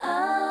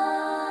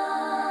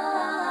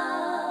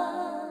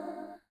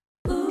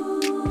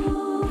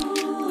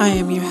I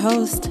am your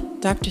host,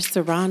 Dr.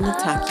 Saran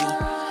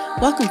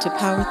Nataki. Welcome to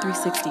Power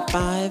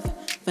 365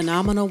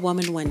 Phenomenal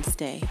Woman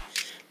Wednesday.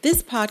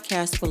 This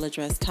podcast will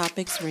address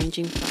topics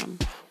ranging from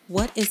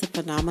what is a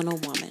phenomenal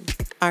woman?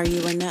 Are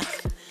you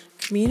enough?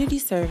 Community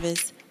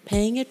service,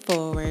 paying it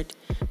forward,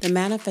 the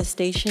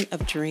manifestation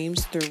of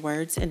dreams through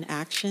words and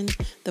action,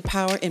 the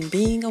power in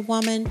being a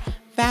woman,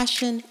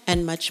 fashion,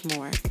 and much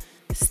more.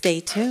 Stay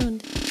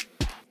tuned.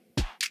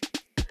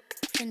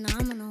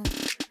 Phenomenal.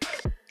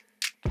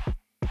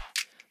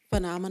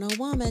 Phenomenal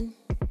woman.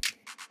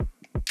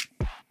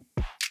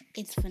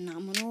 It's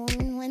Phenomenal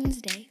Woman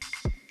Wednesday.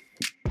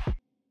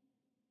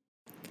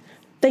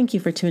 Thank you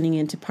for tuning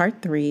in to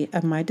part 3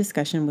 of my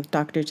discussion with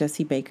Dr.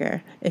 Jessie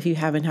Baker. If you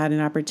haven't had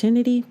an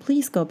opportunity,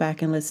 please go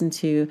back and listen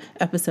to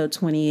episode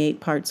 28,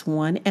 parts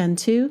 1 and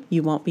 2.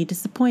 You won't be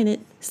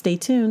disappointed. Stay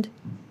tuned.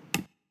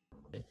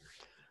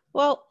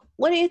 Well,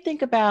 what do you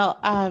think about,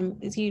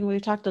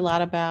 we've talked a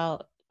lot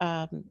about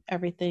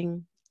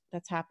everything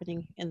that's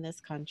happening in this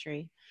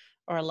country,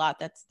 or a lot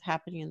that's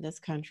happening in this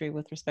country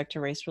with respect to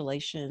race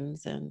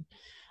relations and,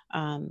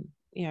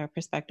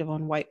 perspective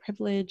on white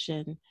privilege.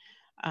 And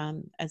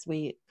as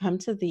we come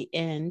to the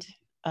end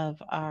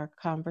of our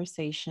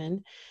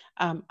conversation,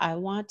 I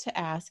want to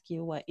ask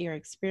you what your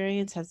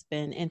experience has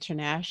been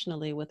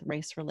internationally with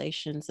race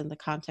relations in the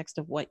context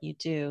of what you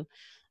do.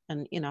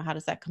 And, how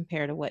does that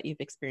compare to what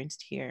you've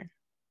experienced here?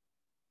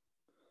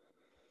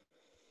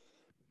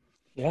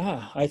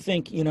 Yeah, I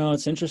think,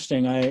 it's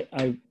interesting.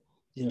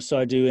 So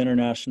I do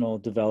international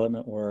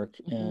development work,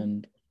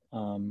 and,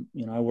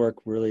 I work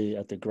really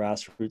at the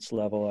grassroots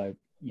level. I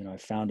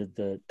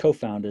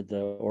co-founded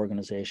the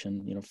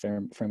organization,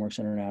 Frameworks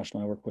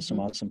International. I work with some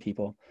awesome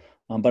people.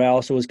 But I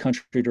also was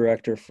country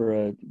director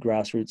for a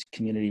grassroots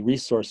community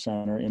resource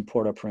center in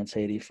Port-au-Prince,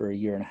 Haiti for a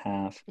year and a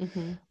half.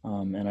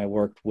 And I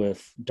worked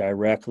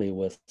directly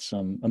with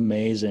some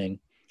amazing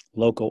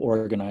local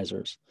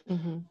organizers.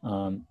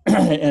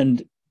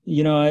 And,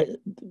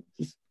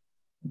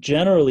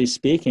 generally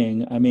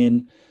speaking, I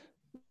mean,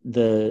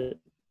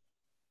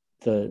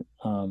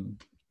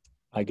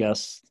 I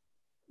guess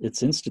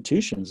it's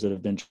institutions that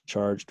have been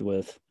charged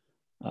with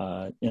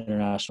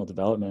international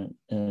development,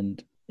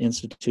 and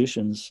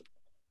institutions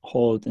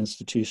hold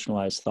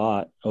institutionalized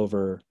thought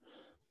over,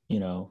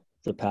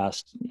 the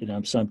past,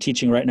 so I'm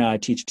teaching right now. I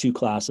teach 2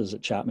 classes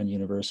at Chapman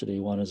University.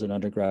 One is an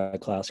undergrad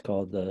class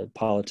called The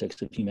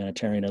Politics of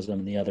Humanitarianism,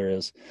 and the other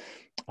is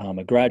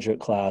a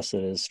graduate class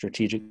that is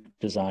strategic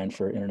design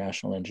for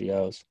international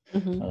NGOs.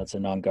 That's a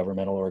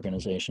non-governmental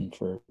organization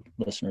for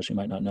listeners who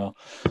might not know.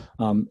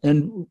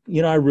 And,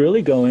 I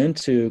really go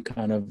into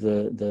kind of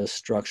the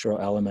structural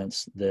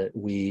elements that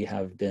we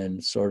have been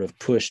sort of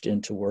pushed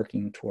into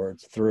working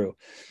towards through.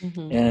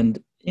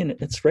 And,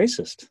 it's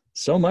racist.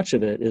 So much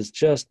of it is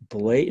just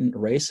blatant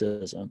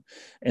racism.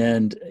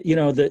 And,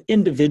 the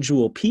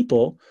individual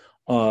people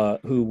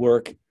who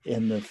work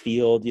in the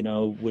field,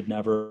 would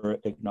never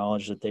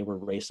acknowledge that they were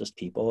racist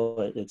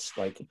people. It's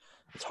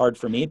hard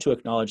for me to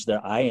acknowledge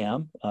that I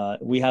am.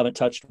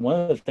 One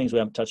of the things we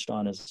haven't touched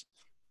on is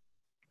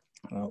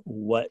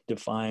what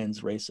defines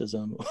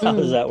racism. How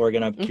does that work?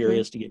 And I'm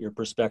curious to get your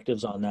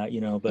perspectives on that,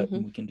 but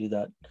we can do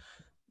that.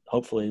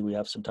 Hopefully we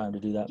have some time to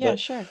do that. Yeah, but,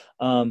 sure.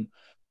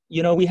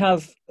 We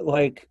have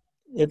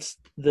it's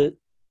the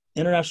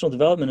international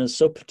development is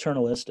so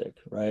paternalistic,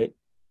 right?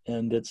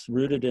 And it's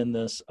rooted in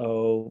this,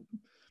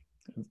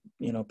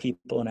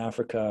 people in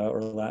Africa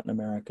or Latin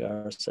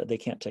America said they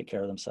can't take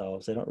care of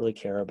themselves. They don't really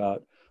care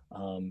about,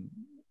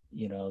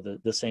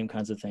 the same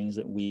kinds of things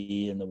that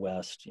we in the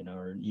West,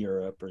 or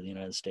Europe or the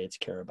United States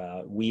care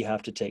about. We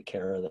have to take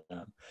care of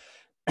them.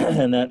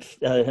 And that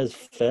has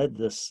fed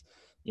this,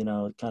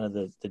 kind of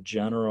the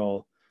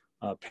general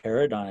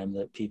paradigm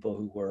that people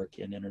who work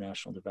in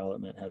international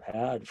development have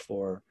had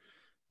for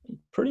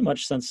pretty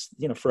much since,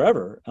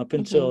 forever, up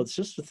until it's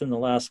just within the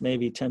last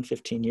maybe 10,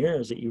 15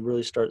 years that you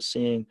really start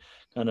seeing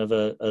kind of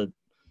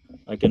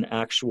an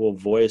actual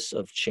voice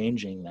of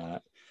changing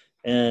that.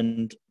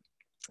 And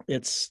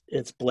it's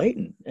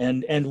blatant,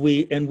 and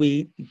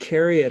we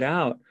carry it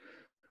out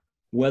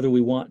whether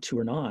we want to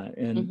or not.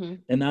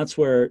 And that's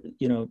where,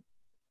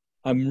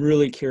 I'm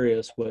really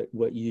curious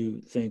what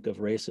you think of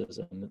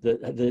racism,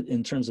 that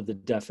in terms of the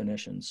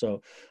definition.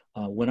 So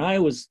when I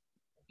was,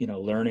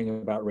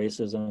 learning about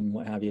racism,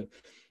 what have you,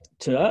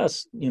 to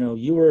us,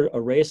 you were a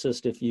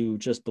racist if you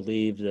just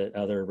believed that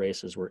other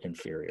races were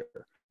inferior,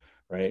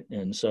 right?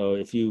 And so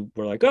if you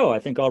were like, oh, I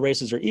think all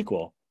races are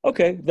equal,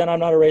 okay, then I'm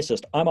not a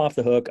racist. I'm off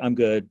the hook. I'm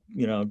good.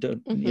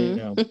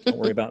 Don't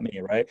worry about me,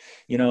 right?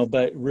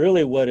 But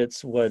really what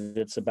it's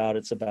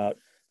about,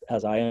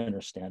 as I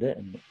understand it,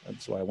 and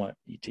that's why I want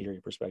you to hear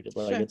your perspective.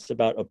 Sure. It's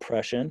about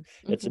oppression.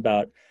 It's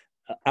about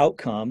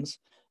outcomes,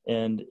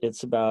 and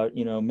it's about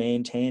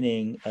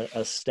maintaining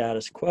a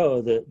status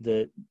quo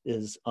that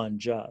is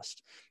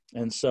unjust.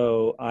 And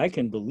so I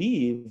can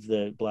believe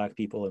that Black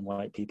people and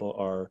white people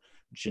are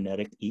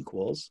genetic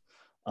equals,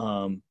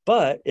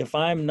 but if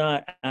I'm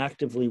not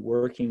actively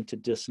working to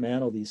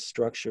dismantle these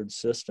structured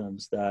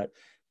systems that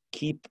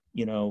keep,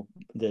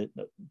 that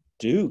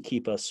do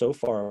keep us so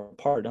far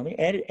apart. I mean,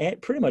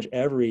 and pretty much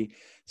every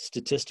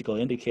statistical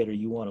indicator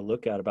you want to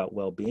look at about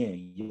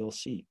well-being, you'll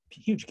see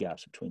huge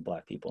gaps between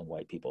Black people and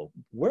white people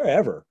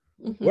wherever,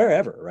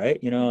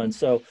 right? And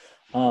so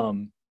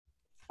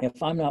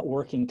if I'm not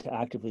working to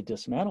actively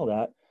dismantle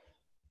that,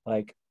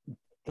 like,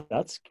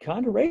 that's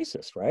kind of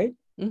racist, right?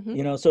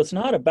 So it's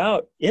not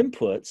about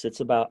inputs, it's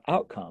about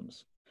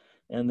outcomes.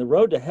 And the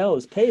road to hell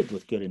is paved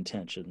with good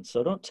intentions.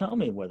 So don't tell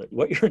me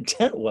what your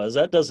intent was.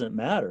 That doesn't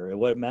matter.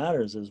 What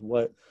matters is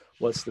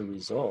what's the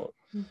result.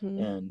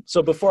 And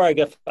so before I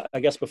go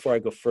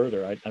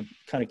further, I'm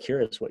kind of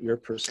curious what your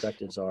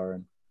perspectives are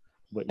and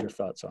what your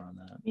thoughts are on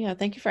that. Yeah,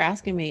 thank you for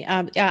asking me.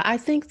 Yeah, I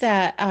think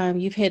that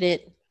you've hit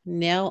it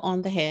nail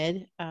on the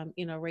head.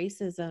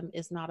 Racism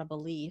is not a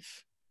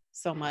belief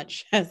so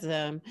much as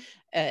a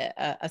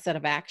set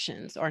of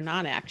actions or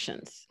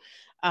non-actions.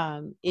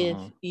 If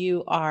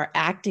you are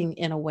acting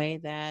in a way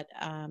that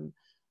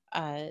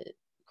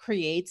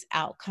creates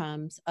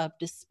outcomes of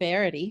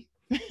disparity,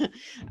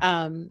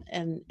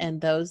 and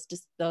those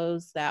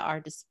that are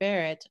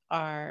disparate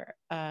are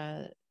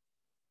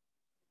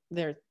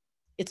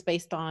it's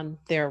based on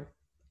their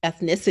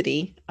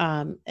ethnicity,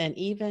 and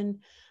even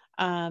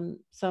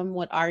some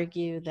would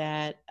argue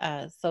that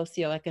the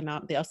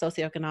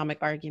socioeconomic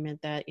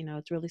argument that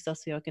it's really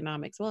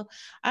socioeconomics. Well,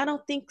 I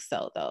don't think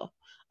so, though.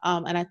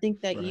 And I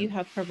think that you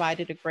have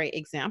provided a great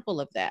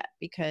example of that,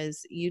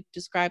 because you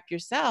described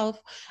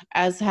yourself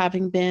as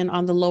having been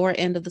on the lower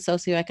end of the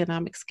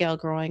socioeconomic scale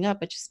growing up,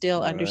 but you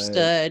still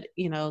understood,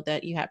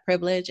 that you had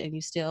privilege, and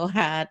you still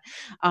had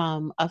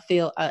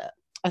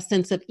a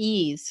sense of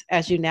ease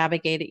as you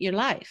navigated your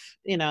life,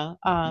 and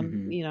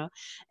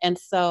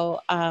so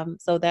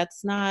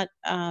that's not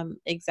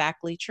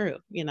exactly true.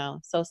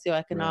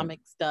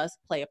 Socioeconomics does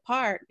play a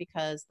part,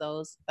 because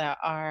those that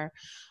are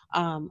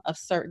of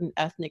certain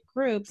ethnic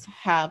groups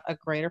have a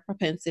greater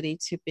propensity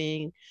to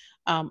being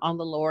on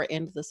the lower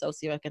end of the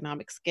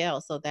socioeconomic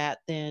scale. So that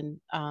then,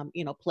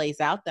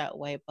 plays out that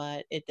way,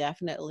 but it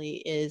definitely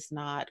is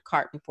not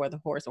cart before the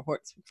horse or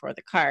horse before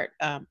the cart.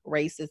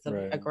 Race is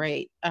a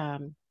great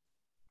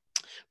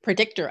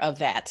predictor of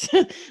that.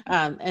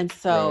 And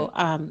so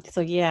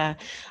yeah.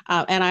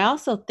 And I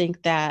also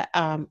think that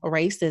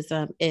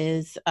racism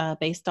is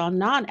based on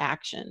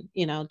non-action,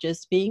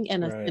 just being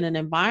in an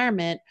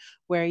environment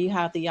where you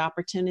have the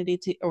opportunity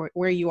to, or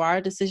where you are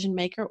a decision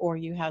maker, or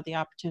you have the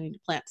opportunity to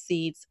plant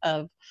seeds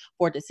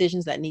for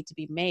decisions that need to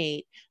be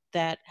made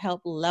that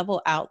help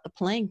level out the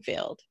playing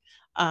field.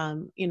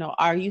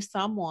 Are you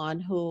someone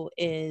who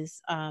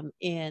is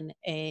in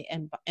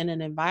an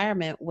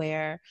environment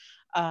where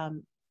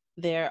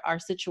there are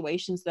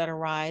situations that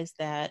arise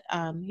that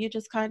you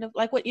just kind of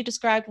like what you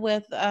described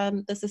with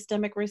the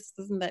systemic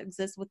racism that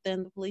exists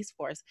within the police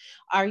force?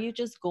 Are you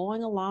just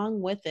going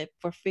along with it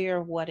for fear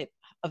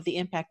of the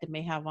impact it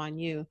may have on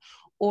you?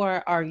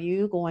 Or are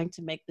you going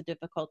to make the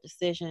difficult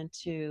decision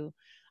to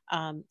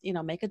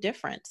make a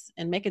difference,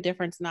 and make a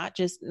difference not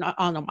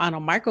on a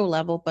micro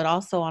level, but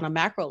also on a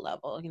macro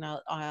level?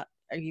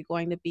 Are you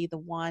going to be the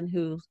one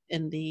who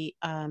in the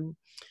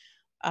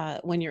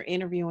when you're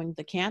interviewing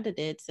the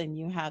candidates and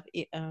you have,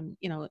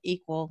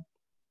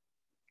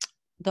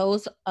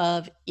 those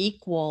of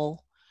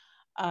equal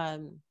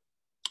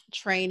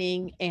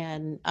training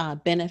and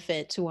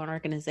benefit to an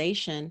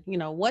organization,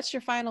 what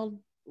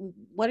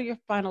are your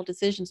final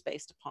decisions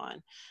based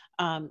upon?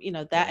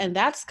 And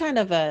that's kind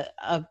of a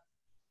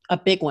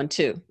big one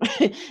too,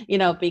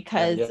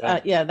 because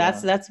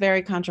that's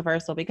very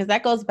controversial, because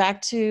that goes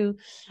back to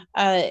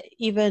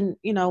even,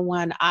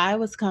 when I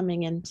was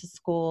coming into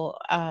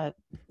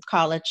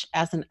college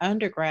as an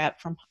undergrad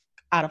from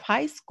out of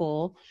high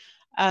school,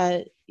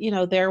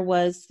 there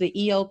was the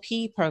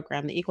EOP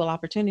program, the Equal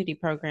Opportunity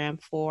Program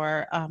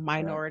for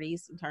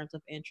minorities in terms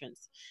of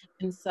entrance.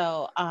 And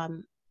so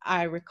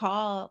I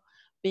recall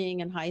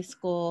being in high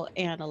school,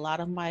 and a lot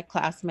of my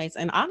classmates,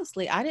 and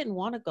honestly, I didn't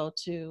want to go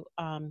to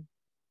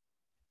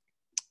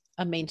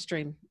a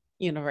mainstream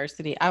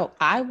university.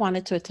 I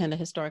wanted to attend a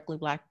historically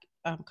Black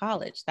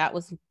college. That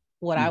was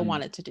what I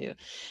wanted to do.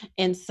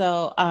 And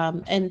so,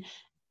 and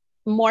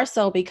more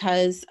so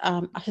because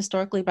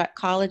historically Black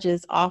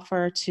colleges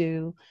offer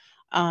to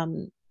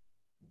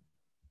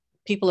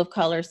people of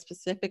color,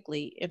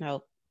 specifically,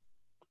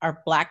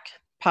 our Black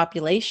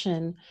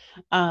population,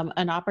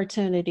 an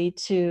opportunity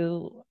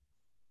to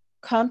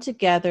come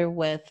together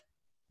with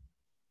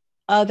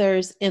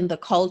others in the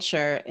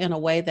culture in a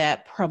way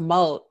that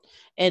promote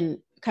and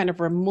kind of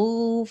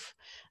remove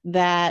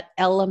that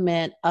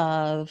element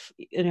of,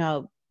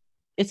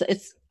 it's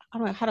I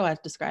don't know, how do I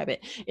describe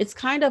it? It's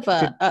kind of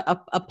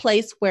a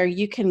place where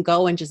you can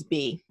go and just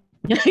be,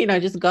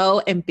 just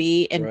go and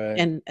be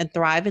and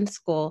thrive in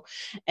school,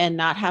 and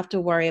not have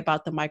to worry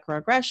about the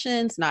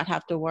microaggressions, not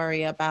have to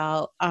worry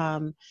about,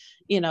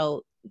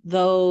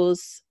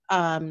 those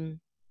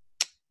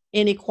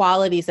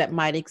inequalities that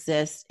might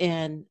exist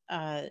in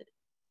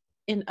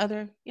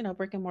other,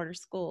 brick and mortar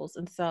schools.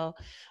 And so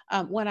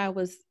when I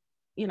was,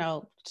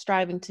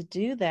 striving to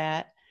do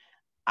that,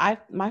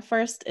 my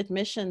first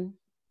admission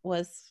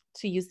was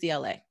to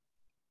UCLA.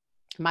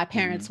 My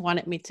parents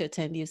wanted me to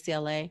attend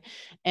UCLA,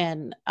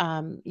 and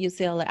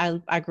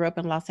UCLA, I grew up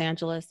in Los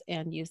Angeles,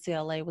 and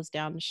UCLA was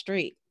down the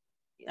street.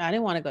 I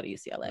didn't want to go to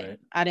UCLA. Right.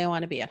 I didn't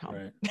want to be at home.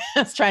 Right. I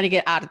was trying to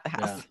get out of the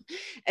house. Yeah.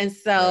 And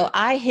so Right.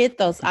 I hit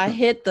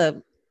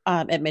the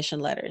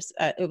admission letters.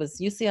 It was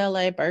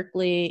UCLA,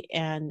 Berkeley,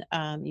 and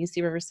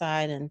UC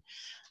Riverside, and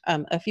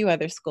a few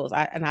other schools.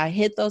 I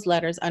hid those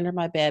letters under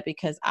my bed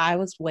because I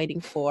was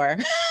waiting for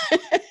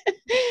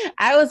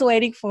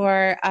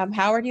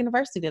Howard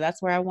University.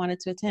 That's where I wanted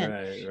to attend.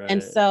 Right,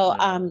 And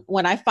so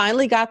when I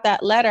finally got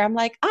that letter, I'm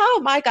like,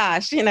 oh my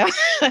gosh, look,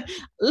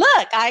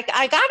 I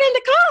got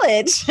into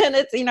college, and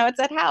it's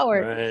at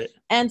Howard. Right.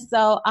 And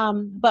so,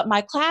 but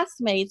my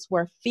classmates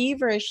were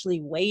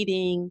feverishly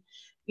waiting,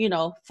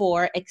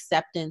 for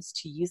acceptance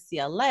to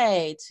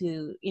UCLA,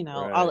 to,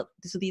 Right.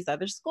 to these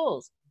other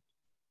schools.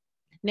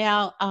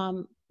 Now,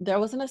 there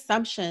was an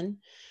assumption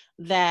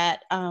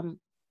that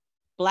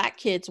Black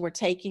kids were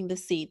taking the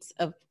seats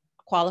of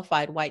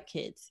qualified white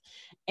kids.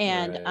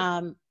 And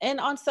Right. And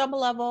on some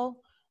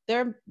level,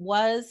 there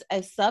was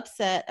a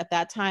subset at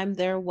that time.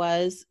 There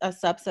were a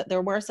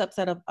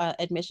subset of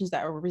admissions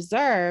that were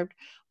reserved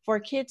for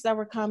kids that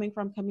were coming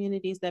from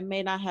communities that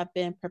may not have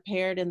been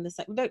prepared in the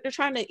same. They're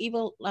trying to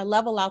even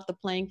level out the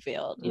playing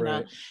field,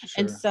 Right.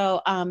 And Sure.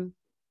 so,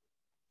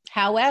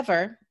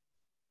 however,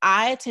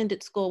 I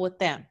attended school with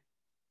them,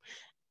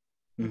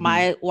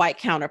 my white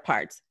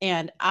counterparts,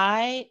 and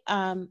I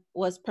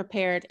was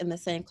prepared in the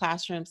same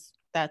classrooms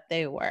that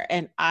they were.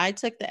 And I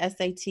took the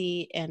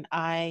SAT, and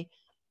I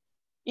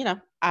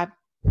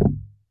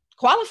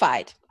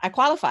qualified.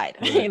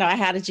 Right. I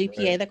had a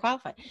GPA Right. that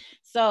qualified.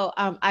 So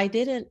I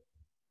didn't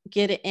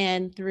get it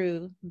in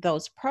through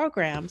those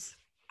programs.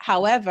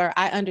 However,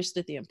 I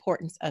understood the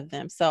importance of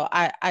them. So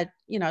I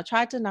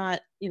tried to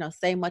not,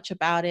 say much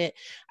about it.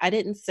 I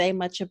didn't say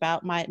much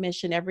about my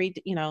admission. Every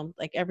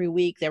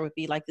week there would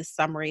be like this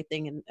summary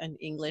thing in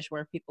English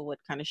where people would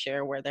kind of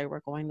share where they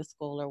were going to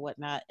school or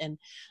whatnot. And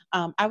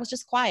I was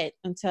just quiet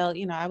until,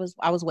 I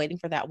was waiting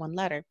for that one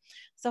letter.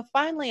 So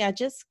finally I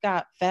just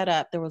got fed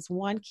up. There was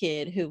one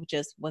kid who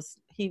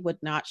he would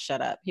not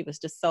shut up. He was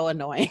just so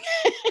annoying.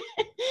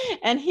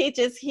 And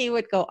he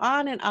would go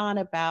on and on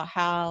about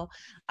how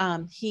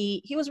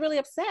he was really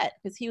upset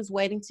because he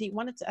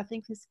wanted to, I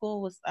think his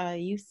school was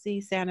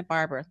UC Santa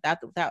Barbara, that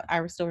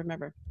I still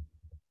remember,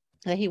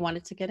 that he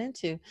wanted to get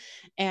into.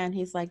 And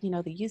he's like, the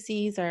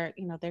UCs are,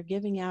 they're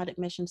giving out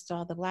admissions to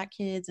all the Black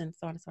kids and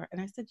so on and so on.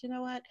 And I said, you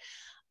know what?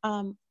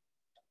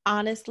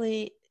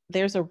 Honestly,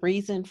 there's a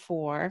reason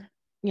for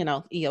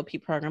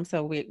EOP program.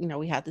 So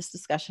we had this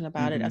discussion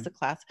about it as a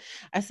class.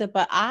 I said,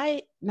 but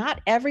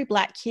not every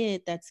Black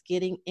kid that's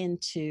getting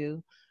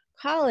into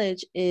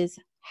college is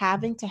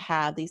having to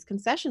have these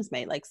concessions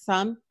made. Like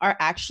some are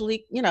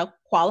actually,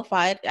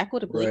 qualified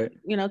equitably,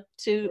 Right.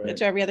 to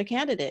every other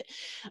candidate.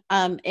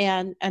 And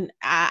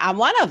I'm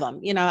one of them.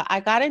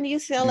 I got into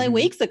UCLA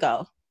weeks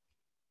ago.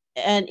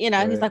 And,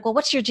 and he's like, well,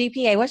 what's your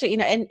GPA? What's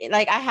your, and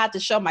like, I had to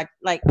show my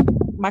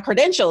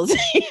credentials,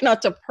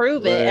 to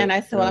prove it. And I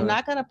said, well, I'm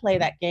not going to play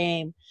that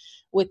game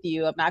with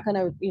you. I'm not going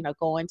to,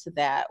 go into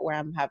that where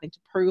I'm having to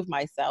prove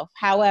myself.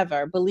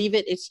 However, believe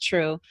it, it's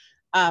true.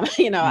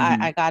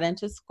 I got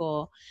into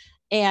school,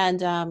 and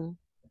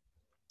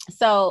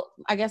so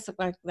I guess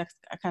I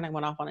kind of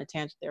went off on a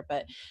tangent there,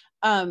 but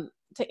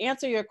to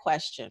answer your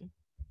question,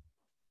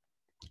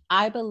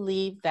 I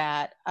believe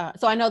that,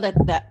 so I know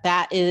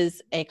that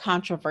is a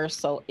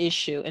controversial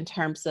issue in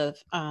terms of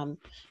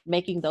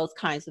making those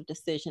kinds of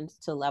decisions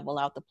to level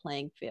out the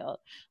playing field.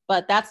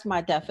 But that's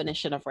my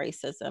definition of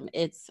racism.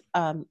 It's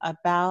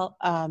about,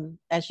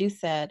 as you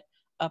said,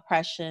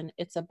 oppression.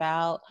 It's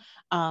about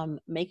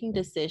making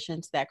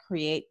decisions that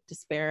create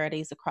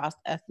disparities across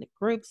ethnic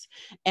groups.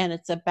 And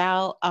it's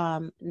about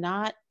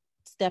not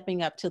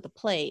stepping up to the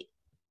plate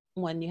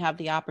when you have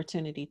the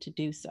opportunity to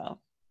do so.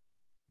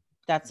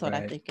 That's what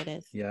I think it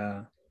is.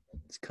 Yeah.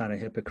 It's kind of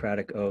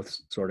Hippocratic oath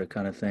sort of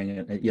kind of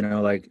thing.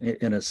 Like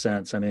in a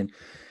sense, I mean,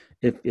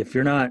 if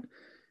you're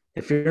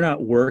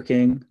not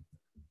working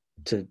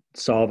to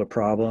solve a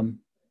problem,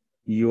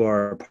 you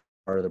are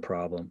part of the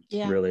problem.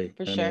 Yeah, really.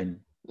 For sure. Mean,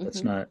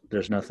 it's not,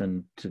 there's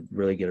nothing to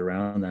really get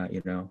around that,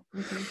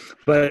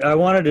 But I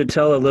wanted to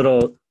tell a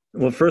little,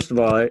 well, first of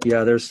all, I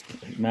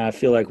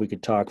feel like we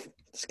could talk.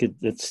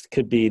 This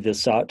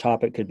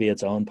topic could be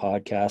its own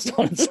podcast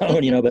on its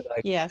own, but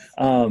like, yes.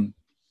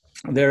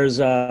 There's,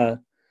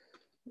 I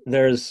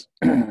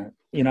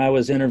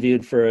was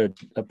interviewed for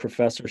a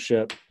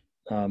professorship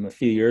a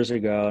few years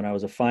ago, and I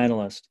was a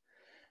finalist,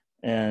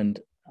 and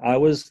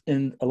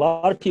a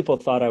lot of people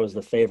thought I was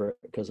the favorite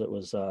because it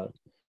was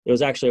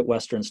actually at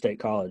Western State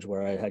College,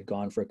 where I had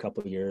gone for a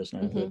couple of years,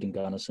 and I lived in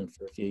Gunnison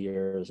for a few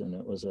years, and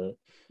it was a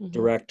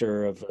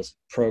director of a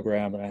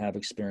program that I have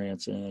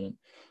experience in.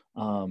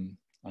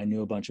 I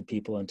knew a bunch of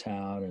people in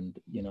town, and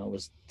it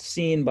was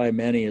seen by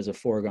many as a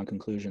foregone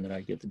conclusion that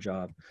I'd get the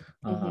job.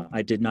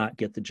 I did not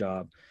get the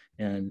job,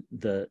 and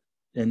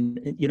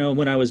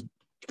when I was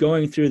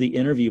going through the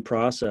interview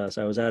process,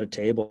 I was at a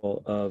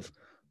table of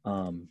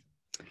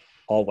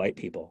all white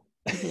people.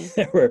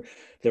 Mm-hmm.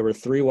 there were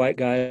 3 white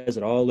guys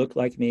that all looked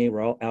like me.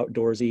 We're all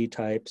outdoorsy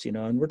types, you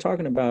know, and we're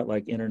talking about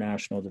like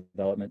international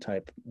development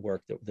type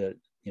work that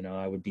you know,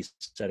 I would be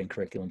setting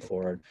curriculum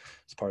for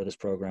as part of this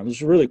program. It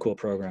was a really cool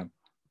program.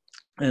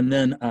 And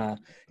then, you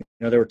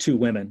know, there were 2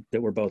 women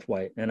that were both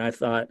white. And I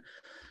thought,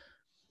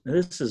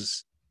 this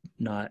is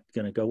not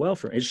going to go well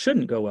for me. It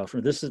shouldn't go well for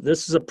me. This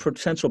is a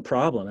potential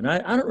problem. And I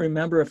don't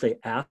remember if they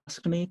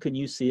asked me, can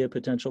you see a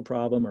potential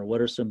problem, or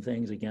what are some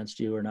things against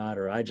you or not?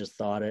 Or I just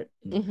thought it,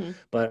 Mm-hmm.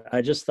 but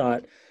I just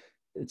thought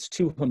it's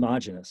too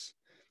homogenous.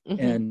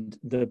 Mm-hmm. And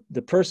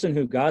the person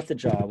who got the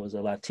job was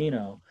a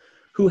Latino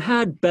who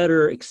had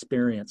better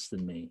experience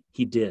than me.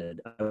 He did.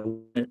 I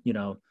went, you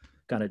know,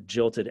 kind of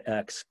jilted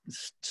ex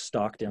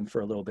stalked him for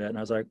a little bit, and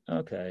I was like,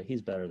 okay,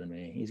 he's better than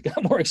me. He's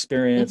got more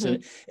experience, Mm-hmm.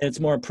 and it's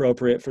more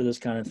appropriate for this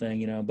kind of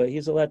thing, you know. But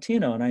he's a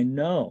Latino, and I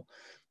know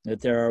that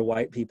there are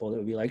white people that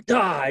would be like,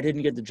 I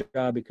didn't get the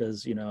job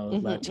because, you know,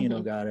 Mm-hmm. Latino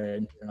Mm-hmm. got it,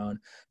 and, you know, and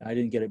I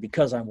didn't get it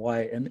because I'm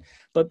white. And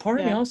but part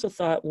of me Yeah. also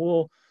thought,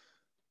 well,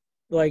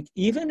 like,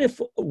 even if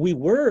we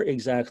were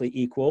exactly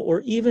equal, or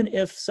even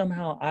if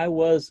somehow I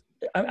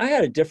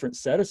had a different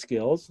set of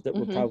skills that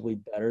were Mm-hmm. probably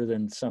better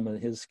than some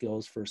of his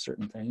skills for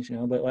certain things, you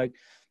know, but like,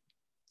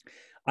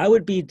 I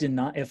would be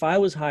if I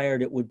was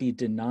hired, it would be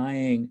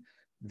denying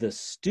the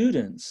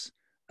students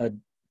a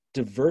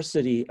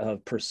diversity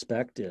of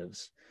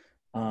perspectives.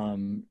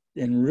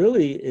 And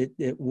really,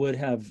 it would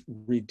have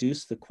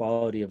reduced the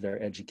quality of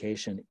their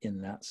education in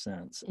that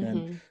sense. And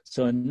Mm-hmm.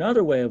 so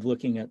another way of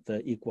looking at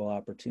the equal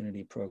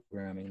opportunity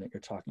programming that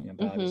you're talking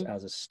about is, Mm-hmm.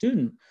 as a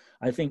student,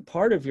 I think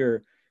part of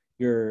your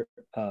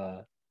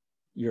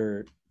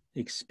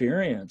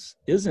experience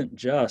isn't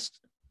just,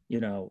 you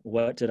know,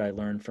 what did I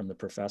learn from the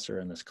professor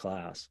in this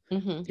class?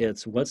 Mm-hmm.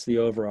 It's what's the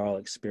overall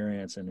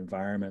experience and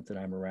environment that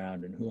I'm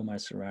around, and who am I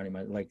surrounding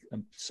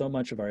so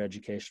much of our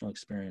educational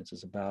experience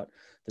is about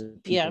the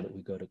people Yeah. that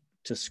we go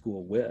to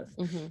school with.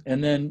 Mm-hmm.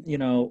 And then, you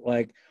know,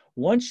 like,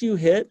 once you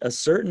hit a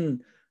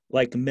certain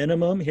like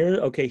minimum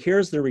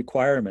here's the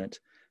requirement,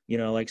 you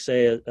know, like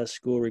say a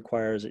school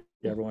requires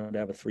everyone to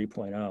have a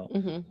 3.0.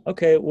 Mm-hmm.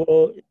 Okay,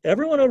 well,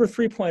 everyone over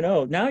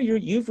 3.0, now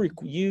you've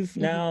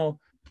Mm-hmm. now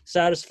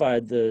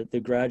satisfied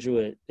the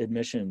graduate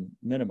admission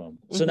minimum.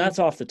 So Mm-hmm. that's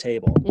off the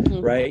table,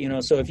 Mm-hmm. right? You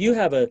know, so if you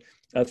have a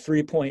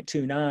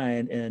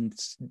 3.29 and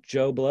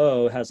Joe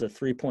Blow has a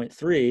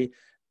 3.3,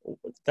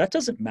 that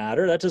doesn't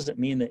matter. That doesn't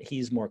mean that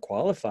he's more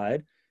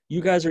qualified. You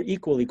guys are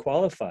equally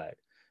qualified,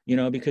 you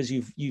know, because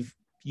you've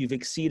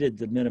exceeded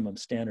the minimum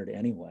standard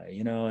anyway,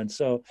 you know. And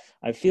so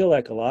I feel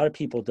like a lot of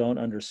people don't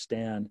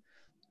understand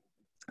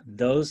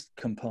those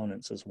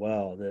components as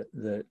well,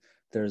 that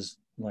there's,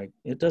 like,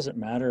 it doesn't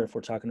matter if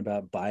we're talking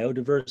about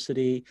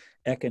biodiversity,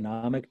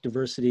 economic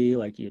diversity,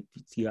 like you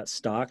got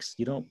stocks,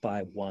 you don't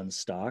buy one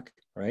stock,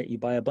 right? You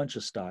buy a bunch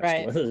of stocks.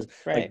 Right. Like,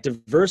 Right.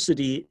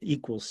 diversity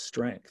equals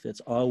strength.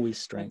 It's always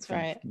strength.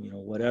 That's right. You know,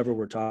 whatever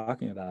we're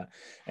talking about.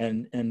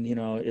 And you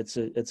know, it's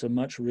a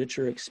much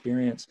richer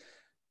experience.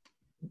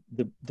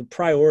 The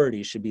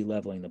priority should be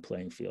leveling the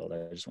playing field.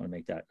 I just want to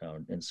make that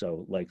known. And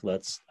so, like,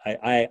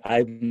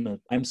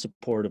 I'm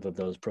supportive of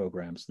those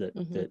programs that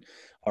Mm-hmm. that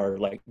are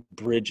like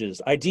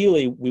bridges.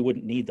 Ideally, we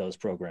wouldn't need those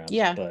programs,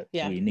 Yeah. but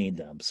Yeah. we need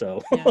them.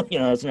 So Yeah. you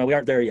know, so no, we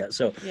aren't there yet.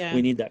 So Yeah.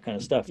 we need that kind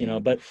of stuff, you Yeah. know.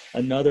 But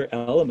another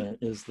element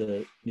is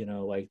the, you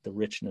know, like the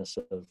richness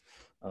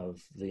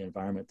of the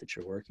environment that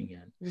you're working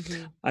in.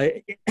 Mm-hmm.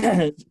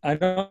 I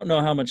don't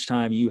know how much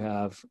time you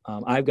have.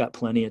 I've got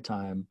plenty of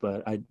time,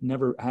 but I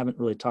haven't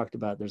really talked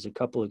about, there's a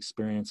couple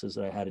experiences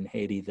that I had in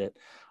Haiti that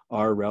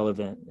are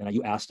relevant. And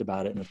you asked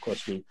about it. And of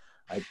course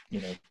I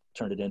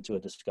turned it into a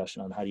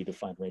discussion on how do you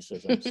define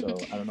racism. So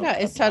I don't know. No, if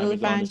you it's have time totally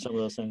to go into fine. some of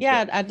those things.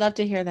 Yeah, I'd love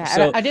to hear that.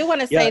 So, I do want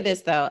to yeah. say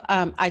this though.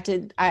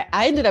 I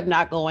ended up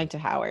not going to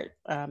Howard.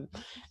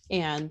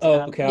 And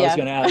okay. I was yeah.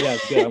 going to ask. Yeah,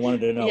 good. I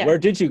wanted to know. Yeah. Where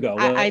did you go?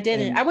 I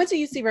didn't. I went to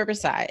UC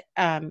Riverside.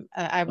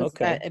 I was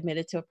Okay.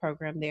 admitted to a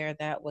program there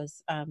that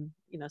was,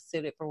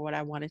 suited for what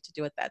I wanted to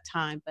do at that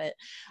time. But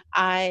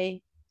I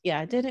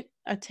didn't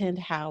attend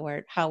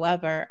Howard.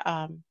 However,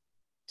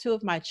 2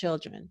 of my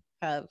children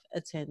have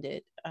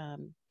attended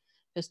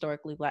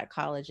historically Black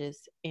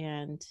colleges,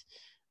 and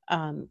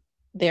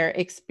their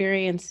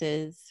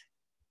experiences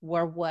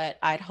were what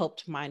I'd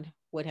hoped mine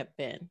would have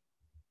been.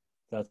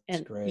 That's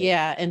great.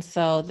 Yeah, and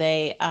so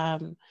they,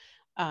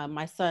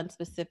 my son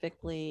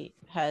specifically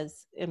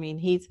has. I mean,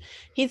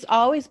 he's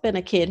always been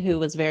a kid who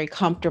was very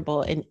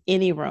comfortable in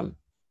any room.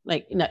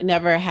 Like,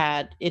 never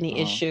had any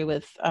issue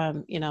with,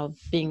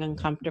 being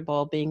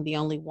uncomfortable, being the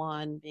only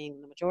one,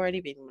 being the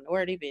majority, being the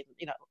minority, being,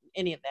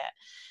 any of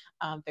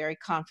that. Very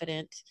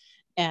confident.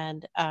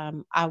 And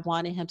I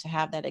wanted him to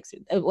have that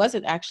experience. It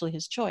wasn't actually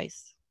his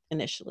choice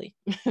initially,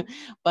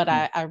 but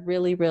I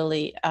really,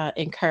 really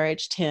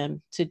encouraged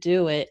him to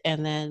do it.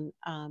 And then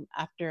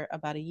after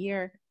about a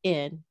year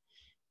in,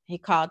 he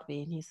called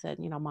me and he said,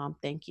 Mom,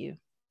 thank you.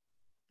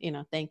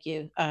 Thank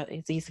you.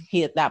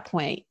 He at that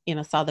point,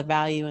 saw the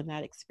value in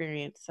that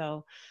experience.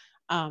 So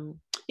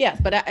Yes,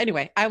 but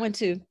anyway, I went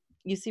to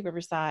UC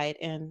Riverside,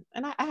 and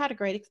I had a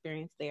great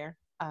experience there.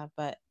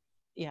 But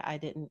yeah, I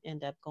didn't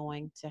end up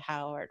going to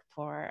Howard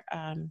for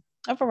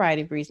a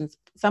variety of reasons.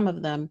 Some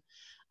of them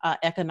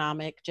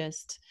economic,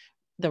 just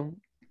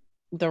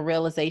the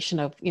realization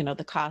of,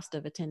 the cost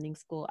of attending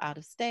school out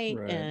of state,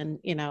 Right. and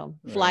Right.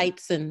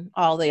 flights and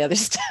all the other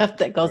stuff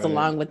that goes Right.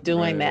 along with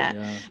doing Right. that,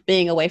 Yeah.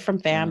 being away from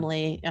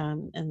family,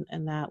 and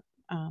that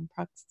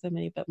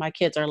proximity. But my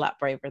kids are a lot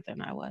braver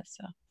than I was,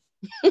 so.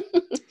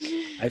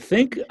 I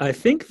think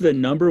the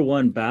number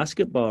one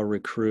basketball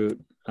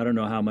recruit, I don't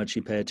know how much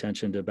you pay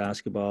attention to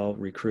basketball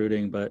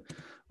recruiting, but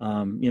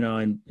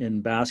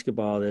in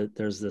basketball,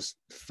 there's this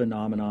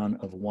phenomenon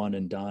of one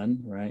and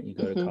done, right? You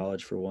go to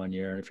college for 1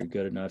 year, and if you're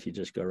good enough, you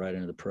just go right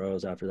into the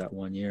pros after that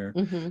 1 year.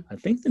 I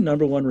think the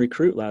number one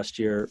recruit last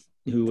year,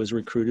 who was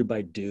recruited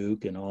by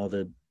Duke and all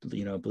the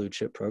blue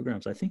chip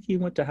programs, I think he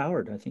went to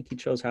Howard. I think he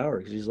chose Howard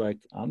because he's like,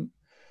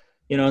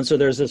 and so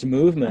there's this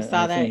movement,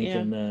 I think,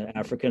 in the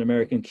African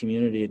American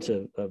community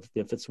of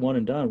if it's one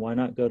and done, why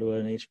not go to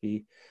an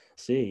HBC?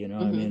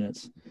 I mean,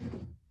 it's,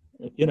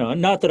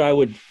 not that I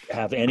would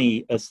have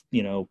any,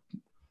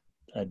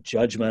 a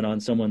judgment on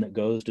someone that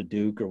goes to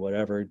Duke or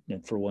whatever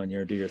and for 1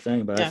 year do your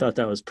thing, but I thought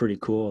that was pretty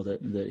cool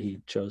that he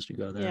chose to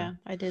go there. Yeah,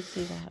 I did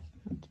see that.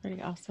 It's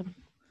pretty awesome.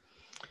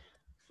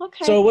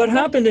 Okay. So what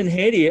happened in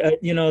Haiti,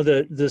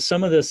 the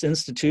some of this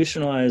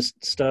institutionalized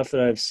stuff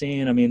that I've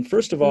seen, I mean,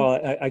 first of all,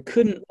 I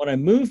couldn't, when I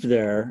moved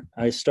there,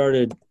 I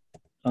started,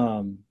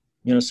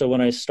 so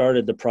when I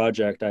started the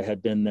project, I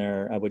had been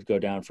there, I would go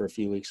down for a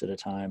few weeks at a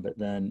time, but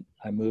then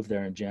I moved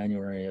there in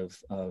January of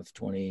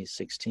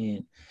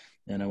 2016,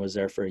 and I was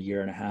there for a year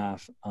and a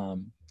half.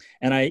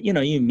 And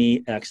you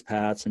meet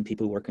expats and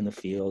people who work in the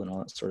field and all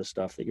that sort of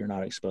stuff that you're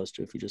not exposed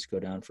to if you just go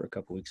down for a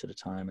couple weeks at a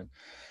time. And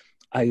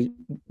I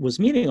was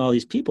meeting all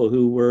these people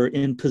who were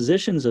in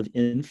positions of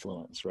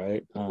influence,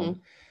 right? And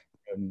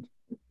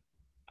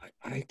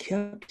I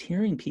kept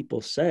hearing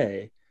people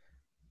say,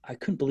 I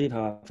couldn't believe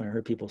how often I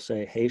heard people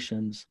say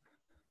Haitians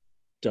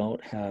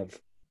don't have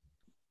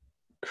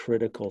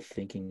critical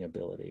thinking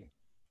ability.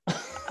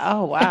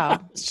 Oh,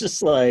 wow. It's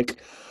just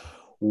like,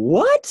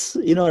 what?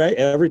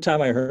 Every time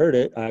I heard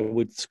it, I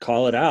would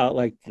call it out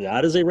like,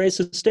 that is a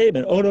racist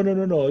statement. Oh,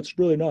 no, it's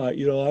really not.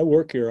 I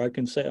work here. I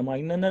can say, I'm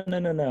like,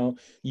 no.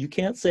 You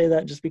can't say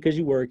that just because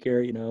you work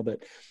here,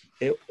 but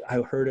I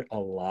heard it a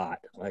lot.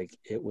 Like,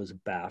 it was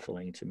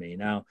baffling to me.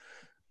 Now,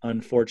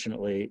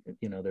 unfortunately,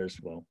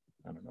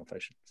 I don't know if I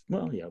should,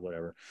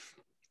 whatever.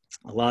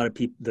 A lot of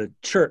people, the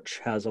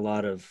church has a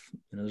lot of,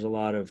 there's a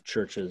lot of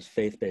churches,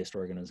 faith-based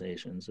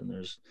organizations, and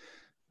there's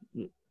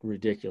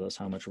ridiculous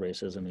how much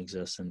racism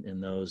exists in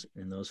those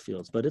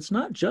fields. But it's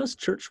not just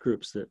church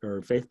groups that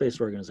are faith-based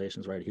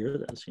organizations right here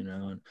this,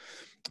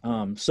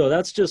 and so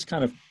that's just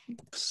kind of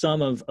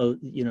some of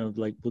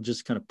like, we'll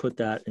just kind of put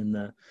that in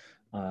the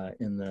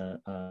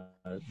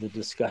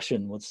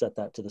discussion. We'll set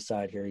that to the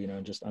side here,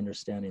 just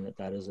understanding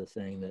that is a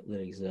thing that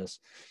exists.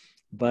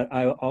 But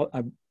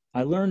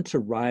I learned to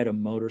ride a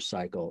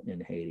motorcycle in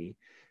Haiti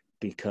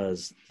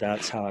because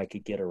that's how I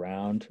could get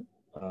around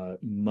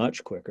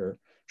much quicker.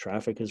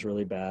 Traffic is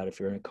really bad. If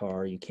you're in a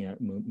car, you can't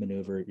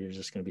maneuver. You're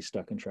just going to be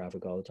stuck in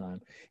traffic all the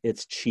time.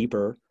 It's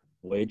cheaper,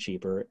 way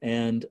cheaper,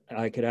 and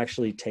I could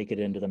actually take it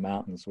into the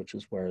mountains, which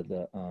is where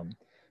the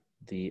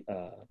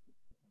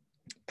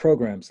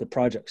programs, the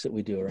projects that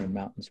we do are in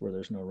mountains where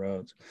there's no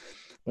roads.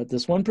 But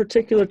this one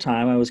particular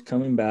time I was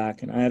coming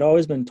back, and I had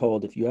always been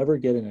told, if you ever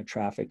get in a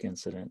traffic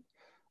incident,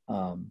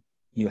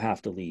 you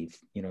have to leave,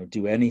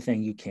 do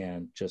anything you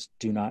can, just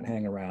do not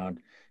hang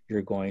around.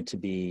 You're going to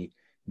be,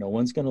 no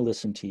one's going to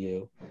listen to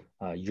you.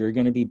 You're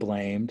going to be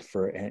blamed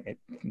for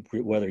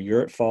whether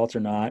you're at fault or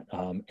not.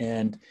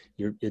 And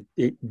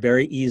it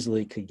very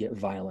easily could get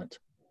violent.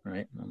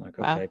 Right. And I'm like,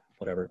 okay,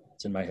 whatever.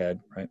 It's in my head.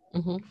 Right.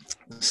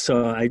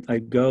 So I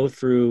go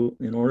through,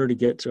 in order to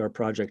get to our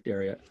project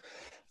area,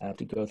 I have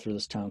to go through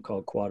this town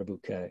called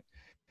Croix-des-Bouquets.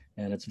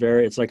 And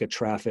it's like a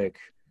traffic,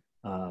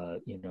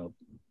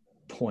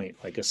 point,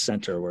 like a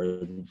center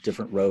where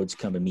different roads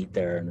come and meet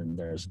there, and then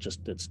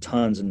it's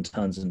tons and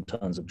tons and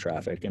tons of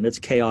traffic, and it's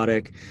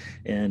chaotic,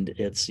 and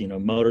it's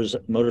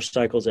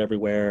motorcycles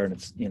everywhere, and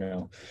it's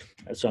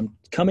so I'm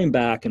coming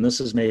back, and this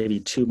is maybe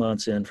 2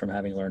 months in from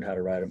having learned how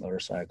to ride a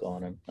motorcycle,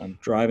 and I'm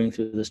driving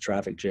through this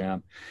traffic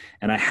jam,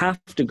 and I have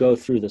to go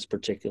through this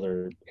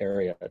particular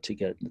area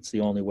it's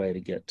the only way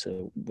to get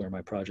to where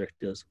my project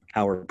is,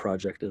 our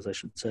project is, I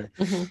should say.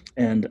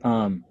 And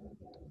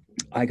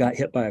I got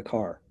hit by a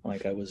car.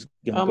 Like, I was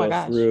going to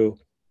go through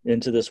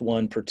into this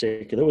one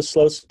particular, it was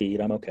slow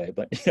speed. I'm okay.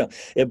 But,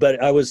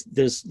 but I was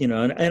this,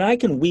 and I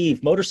can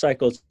weave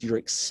motorcycles. You're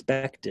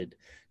expected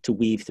to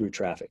weave through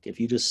traffic. If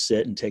you just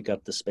sit and take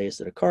up the space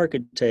that a car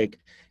could take,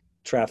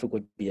 traffic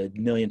would be a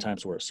million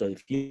times worse. So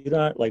if you're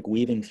not like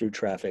weaving through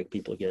traffic,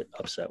 people get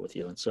upset with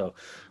you. And so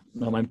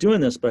I'm doing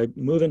this, but I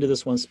move into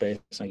this one space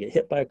and I get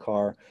hit by a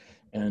car,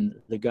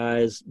 and the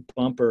guy's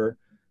bumper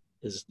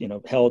is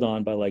held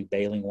on by like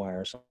baling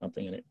wire or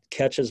something, and it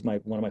catches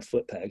one of my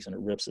foot pegs and it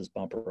rips his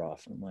bumper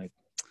off. And I'm like,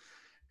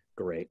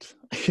 great.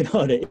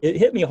 And it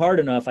hit me hard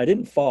enough. I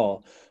didn't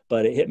fall,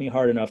 but it hit me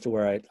hard enough to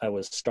where I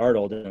was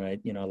startled, and I,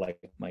 like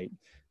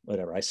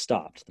I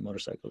stopped the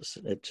motorcycle.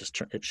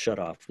 It shut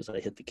off because I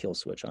hit the kill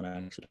switch on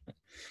accident.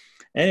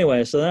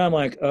 Anyway, so then I'm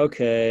like,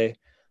 okay,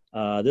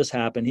 this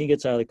happened. He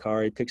gets out of the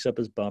car, he picks up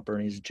his bumper,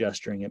 and he's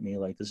gesturing at me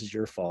like, this is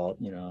your fault,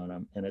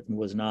 and it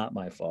was not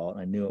my fault.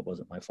 I knew it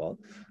wasn't my fault.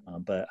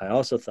 But I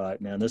also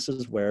thought, man, this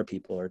is where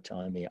people are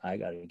telling me I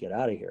got to get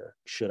out of here.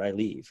 Should I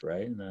leave?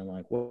 Right. And I'm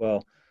like,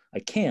 well, I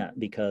can't,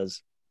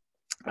 because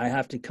I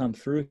have to come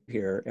through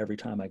here every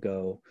time I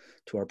go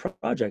to our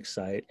project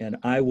site, and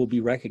I will be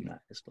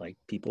recognized. Like,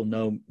 people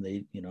know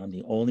I'm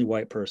the only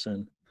white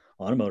person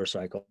on a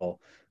motorcycle.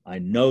 I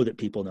know that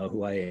people know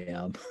who I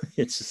am.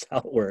 It's just how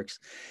it works.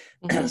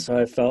 Mm-hmm. So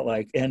I felt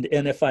like, and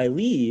if I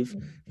leave,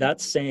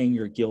 that's saying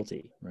you're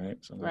guilty, right?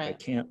 So I'm like, I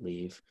can't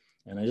leave,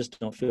 and I just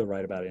don't feel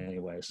right about it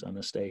anyway. So I'm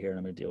going to stay here and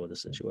I'm going to deal with the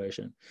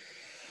situation.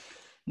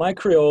 My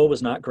Creole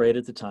was not great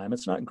at the time.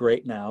 It's not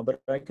great now,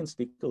 but I can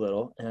speak a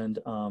little. And,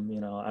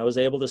 I was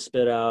able to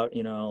spit out,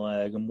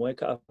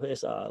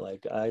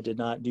 like, I did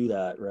not do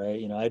that,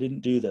 right? I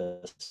didn't do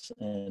this.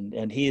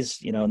 And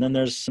he's, and then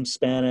there's some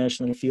Spanish,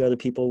 and a few other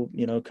people,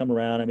 come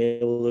around. I'm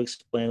able to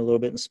explain a little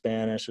bit in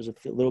Spanish. There's a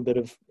little bit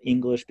of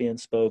English being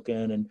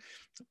spoken, and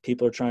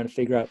people are trying to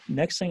figure out.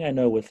 Next thing I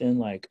know, within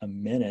like a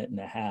minute and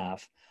a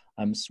half,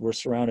 we're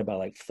surrounded by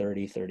like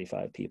 30,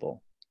 35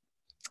 people.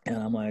 And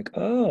I'm like,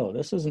 oh,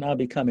 this is now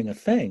becoming a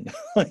thing.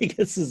 Like,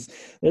 there's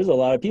a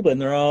lot of people,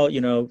 and they're all,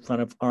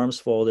 kind of arms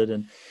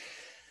folded.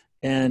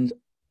 And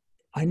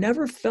I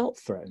never felt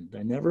threatened.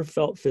 I never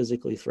felt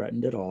physically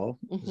threatened at all.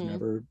 I was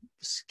never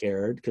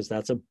scared, because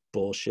that's a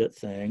bullshit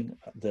thing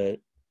that,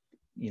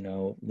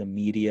 the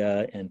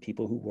media and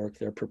people who work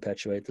there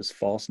perpetuate, this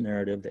false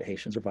narrative that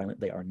Haitians are violent.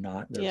 They are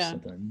not. They're some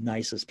of the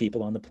nicest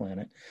people on the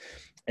planet.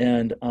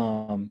 And,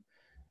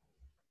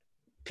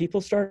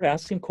 people started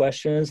asking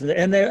questions,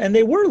 and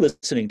they were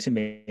listening to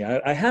me.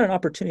 I had an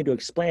opportunity to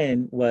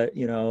explain what,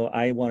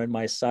 I wanted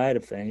my side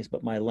of things,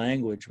 but my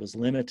language was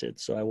limited,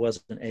 so I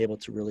wasn't able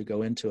to really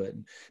go into it.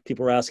 And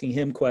people were asking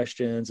him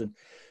questions, and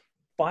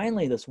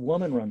finally this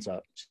woman runs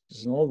up.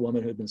 She's an old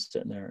woman who'd been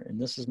sitting there, and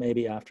this is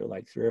maybe after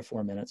like 3 or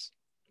 4 minutes.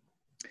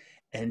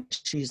 And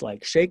she's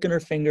like shaking her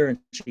finger, and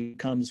she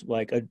comes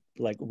like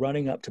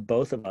running up to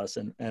both of us.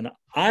 And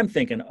I'm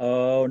thinking,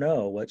 oh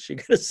no, what's she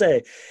gonna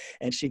say?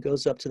 And she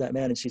goes up to that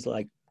man, and she's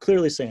like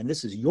clearly saying,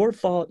 this is your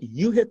fault.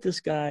 You hit this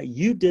guy.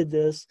 You did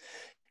this,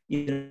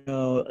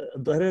 blah,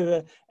 blah,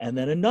 blah. And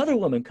then another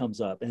woman comes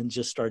up and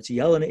just starts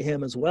yelling at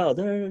him as well.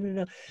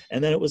 And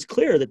then it was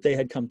clear that they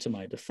had come to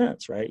my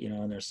defense, right?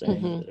 And they're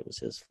saying that it was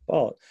his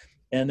fault.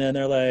 And then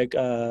they're like,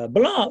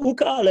 Blanc,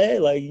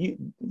 ukale, like,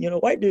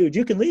 white dude,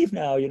 you can leave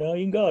now, you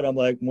can go. And I'm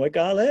like,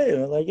 Moikale.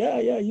 And I'm like,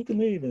 yeah, you can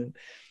leave.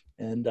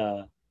 And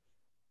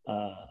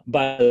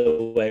by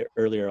the way,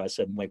 earlier I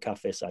said Mwe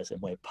Kafesa, I said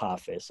Mwe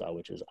Pafesa,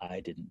 which is I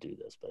didn't do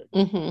this, but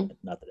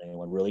not that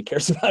anyone really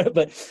cares about it.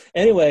 But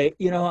anyway,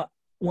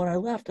 when I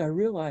left, I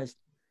realized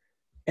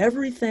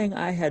everything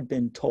I had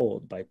been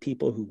told by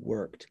people who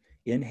worked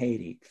in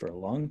Haiti for a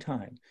long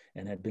time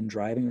and had been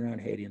driving around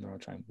Haiti in the wrong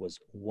time was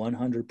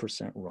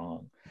 100%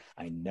 wrong.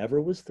 I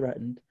never was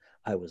threatened.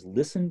 I was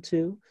listened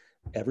to.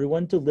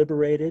 Everyone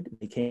deliberated.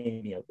 They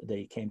came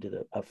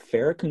to a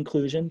fair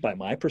conclusion. By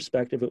my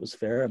perspective, it was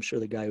fair. I'm sure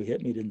the guy who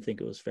hit me didn't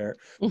think it was fair,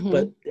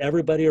 but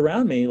everybody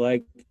around me,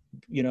 like,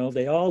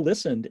 they all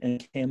listened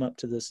and came up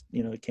to this,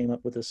 came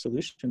up with a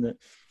solution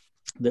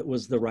that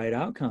was the right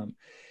outcome.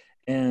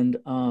 And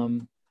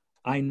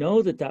I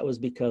know that was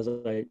because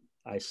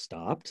I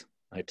stopped.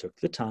 I took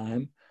the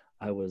time.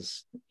 I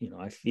was,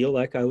 I feel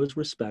like I was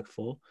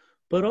respectful,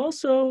 but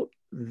also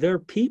they're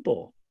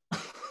people.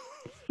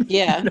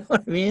 Yeah. You know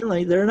what I mean?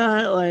 Like, they're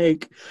not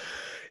like,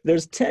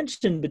 there's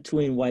tension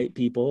between white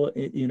people,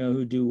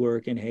 who do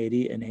work in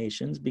Haiti and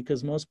Haitians,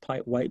 because most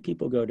white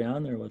people go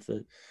down there with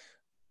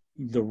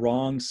the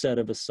wrong set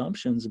of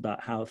assumptions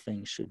about how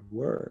things should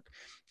work.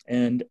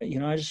 And,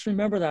 I just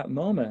remember that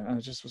moment. I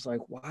was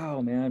like,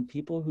 wow, man,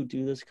 people who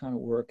do this kind of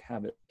work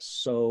have it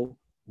so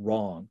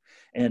wrong.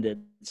 And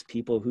it's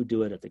people who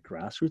do it at the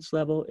grassroots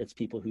level. It's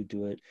people who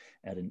do it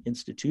at an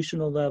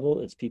institutional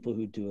level. It's people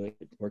who do it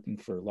working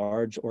for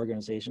large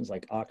organizations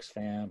like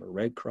Oxfam or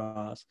Red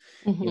Cross,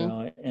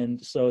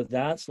 and so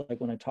that's like,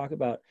 when I talk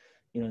about,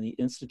 the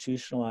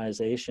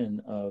institutionalization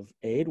of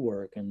aid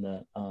work and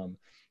the,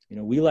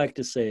 we like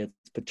to say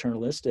it's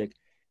paternalistic.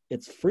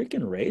 It's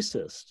freaking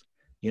racist.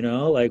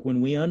 Like,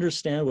 when we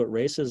understand what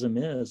racism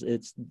is,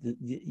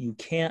 you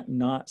can't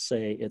not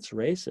say it's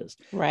racist.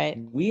 Right.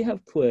 We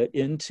have put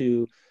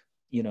into,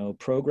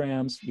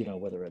 programs,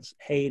 whether it's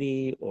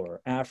Haiti or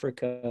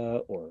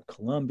Africa or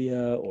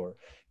Colombia or,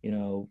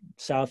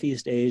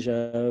 Southeast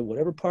Asia,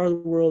 whatever part of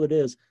the world it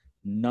is,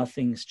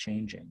 nothing's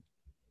changing,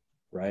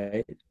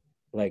 right?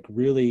 Like,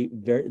 really,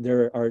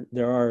 there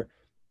are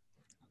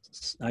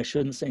I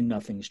shouldn't say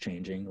nothing's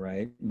changing,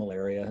 right?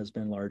 Malaria has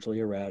been largely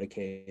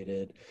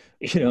eradicated.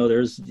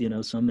 There's,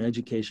 some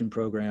education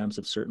programs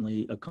have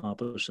certainly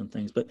accomplished some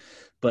things,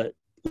 but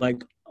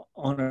like,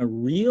 on a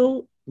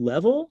real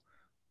level,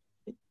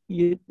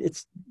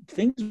 it's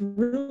things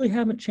really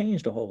haven't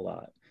changed a whole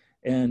lot.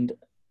 And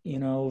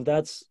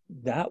that's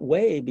that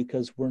way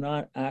because we're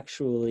not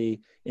actually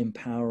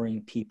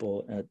empowering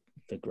people at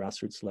the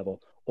grassroots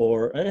level,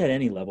 or at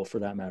any level for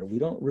that matter. We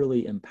don't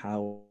really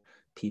empower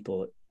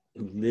people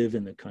who live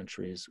in the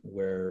countries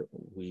where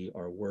we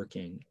are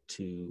working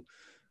to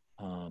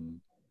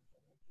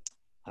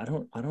I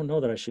don't know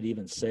that I should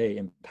even say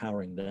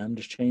empowering them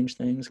to change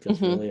things, because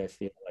really I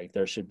feel like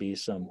there should be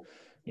some,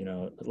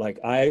 like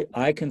I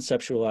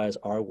conceptualize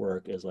our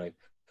work as like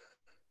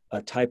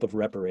a type of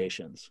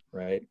reparations,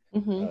 right?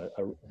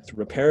 It's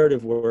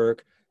reparative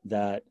work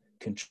that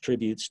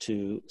contributes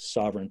to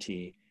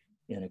sovereignty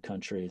in a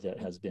country that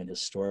has been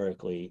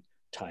historically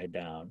tied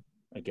down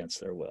against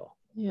their will,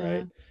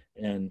 right?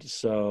 And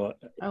so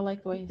I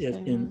like the way you say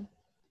that.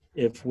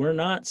 If we're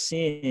not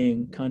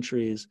seeing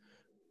countries,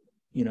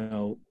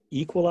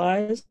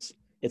 equalize,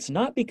 it's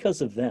not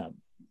because of them,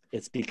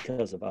 it's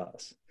because of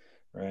us,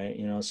 right?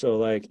 So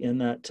like in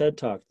that TED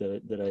talk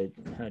that I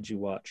had you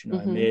watch,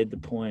 I made the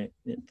point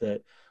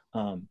that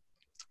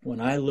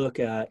when I look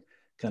at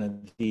kind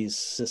of these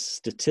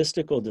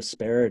statistical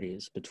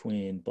disparities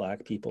between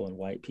Black people and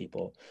white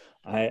people,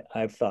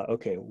 I've thought,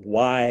 okay,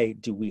 why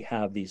do we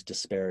have these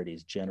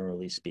disparities,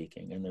 generally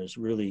speaking? And there's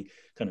really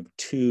kind of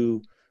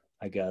two,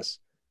 I guess,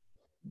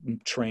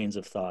 trains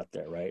of thought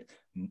there, right?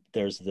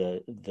 There's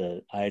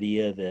the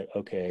idea that,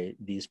 okay,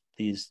 these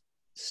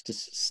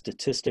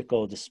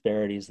statistical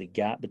disparities, the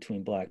gap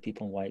between Black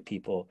people and white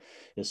people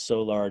is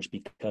so large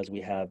because we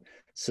have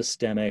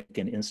systemic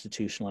and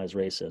institutionalized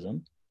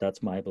racism.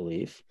 That's my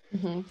belief.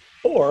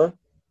 Or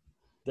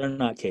they're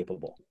not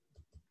capable,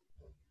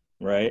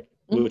 right?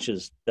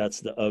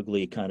 That's the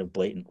ugly kind of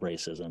blatant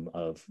racism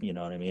of, you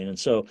know what I mean? And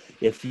so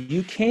if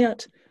you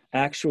can't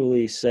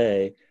actually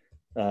say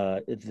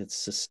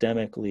it's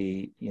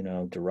systemically,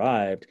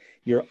 derived,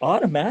 you're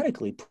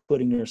automatically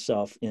putting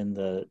yourself in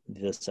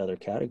this other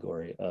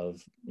category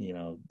of,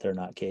 they're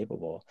not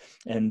capable.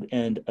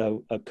 And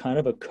a kind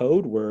of a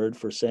code word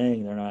for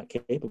saying they're not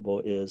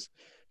capable is,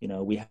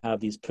 we have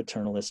these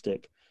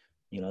paternalistic,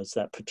 it's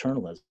that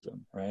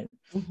paternalism, right?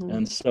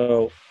 And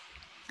so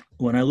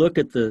when I look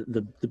at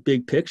the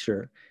big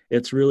picture,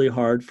 it's really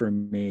hard for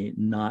me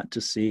not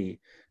to see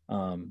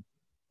the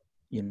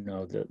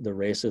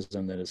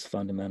racism that is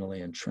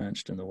fundamentally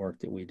entrenched in the work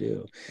that we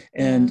do.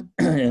 And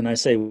and I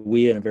say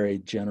we in a very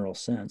general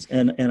sense.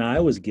 And I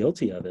was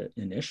guilty of it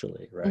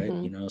initially, right?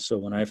 So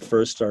when I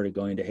first started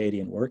going to Haiti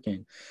and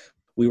working,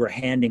 we were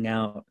handing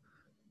out,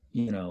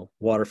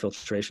 water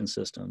filtration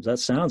systems. That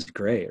sounds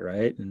great,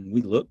 right? And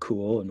we look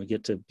cool and we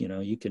get to,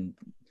 you can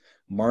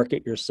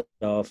market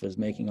yourself as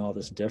making all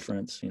this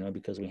difference,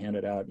 because we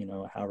handed out,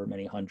 however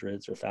many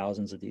hundreds or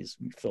thousands of these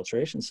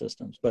filtration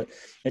systems, but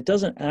it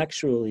doesn't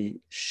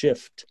actually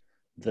shift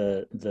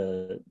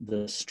the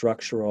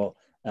structural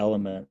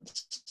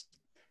elements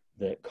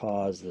that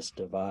cause this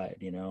divide,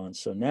 And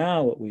so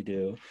now what we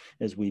do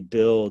is we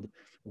build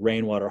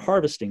rainwater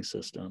harvesting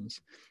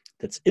systems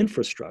that's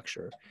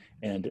infrastructure,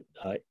 and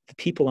the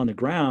people on the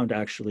ground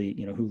actually,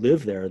 who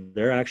live there,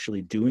 they're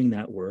actually doing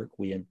that work.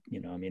 We,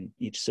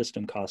 each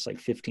system costs like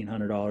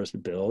 $1,500 to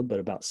build, but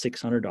about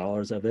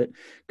 $600 of it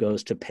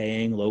goes to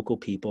paying local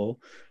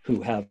people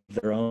who have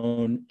their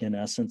own, in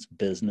essence,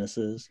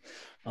 businesses.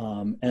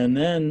 And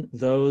then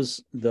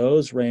those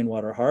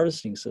rainwater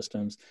harvesting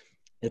systems,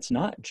 it's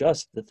not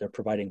just that they're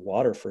providing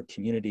water for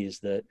communities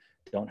that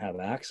don't have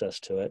access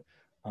to it,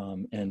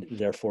 and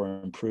therefore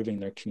improving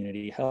their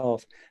community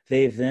health.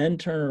 They then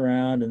turn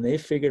around and they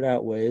figured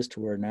out ways to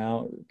where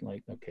now,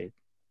 like, okay,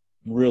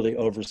 I'm really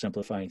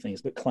oversimplifying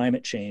things, but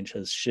climate change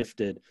has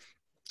shifted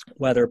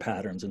weather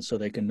patterns, and so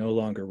they can no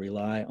longer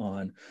rely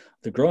on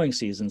the growing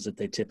seasons that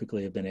they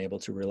typically have been able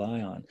to rely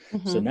on.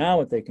 So now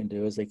what they can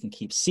do is they can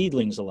keep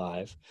seedlings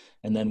alive,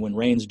 and then when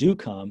rains do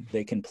come,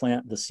 they can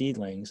plant the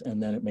seedlings,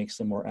 and then it makes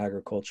them more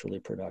agriculturally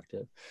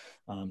productive.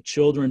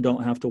 Children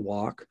don't have to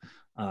walk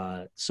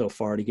so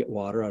far to get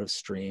water out of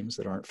streams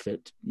that aren't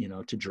fit,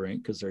 to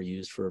drink, because they're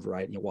used for a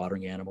variety of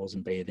watering animals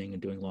and bathing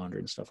and doing laundry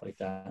and stuff like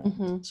that.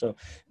 So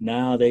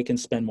now they can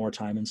spend more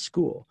time in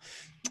school.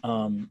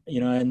 And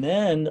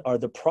then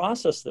the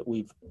process that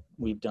we've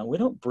done, we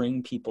don't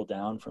bring people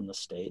down from the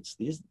States.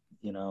 These,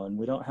 and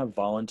we don't have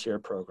volunteer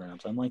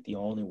programs. I'm like the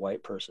only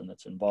white person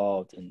that's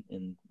involved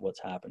in what's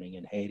happening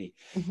in Haiti,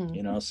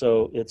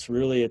 so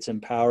it's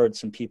empowered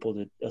some people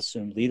to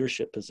assume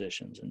leadership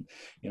positions. And,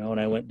 when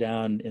I went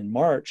down in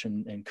March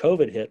and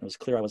COVID hit, and it was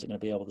clear I wasn't going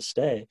to be able to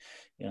stay,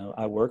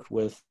 I worked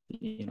with,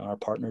 our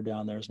partner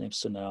down there. His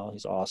name's Sunel.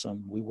 He's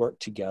awesome. We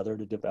worked together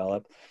to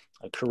develop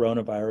a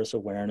coronavirus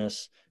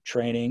awareness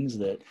trainings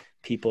that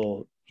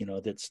people,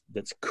 that's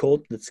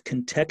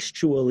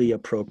contextually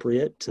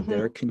appropriate to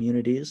their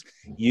communities,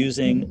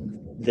 using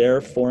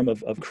their form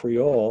of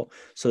Creole,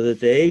 so that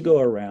they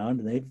go around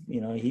and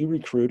he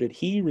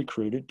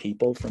recruited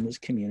people from his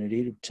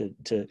community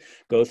to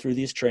go through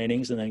these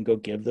trainings and then go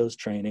give those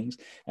trainings.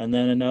 And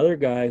then another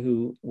guy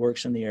who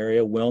works in the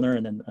area, Wilner,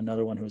 and then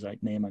another one whose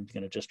name I'm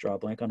going to just draw a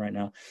blank on right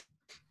now.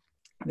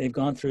 they've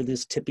gone through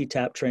this tippy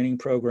tap training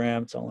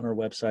program. It's all on our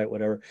website,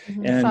 whatever.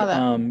 I saw that.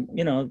 And,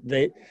 you know,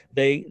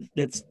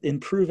 it's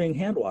improving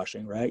hand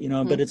washing, right? You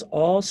know, but Mhm. it's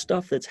all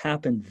stuff that's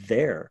happened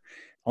there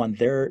on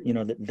their, you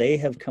know, that they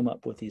have come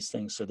up with these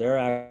things. So they're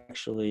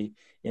actually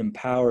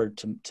empowered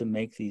to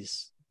make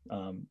these,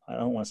 I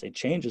don't want to say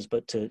changes,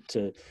 but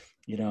to,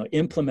 you know,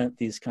 implement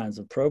these kinds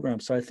of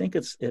programs. So I think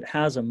it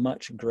has a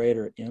much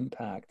greater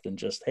impact than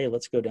just, hey,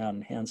 let's go down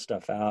and hand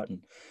stuff out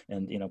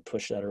and, you know,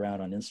 push that around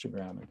on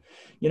Instagram. And,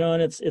 you know,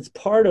 and it's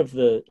part of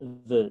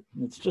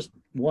it's just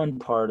one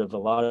part of a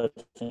lot of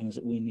things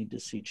that we need to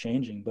see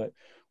changing, but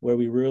where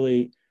we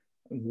really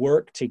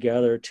work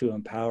together to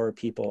empower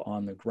people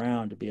on the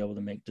ground to be able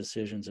to make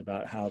decisions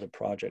about how the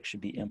project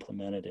should be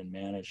implemented and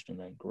managed and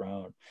then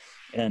grown.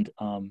 And,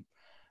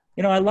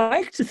 you know, I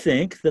like to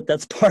think that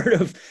that's part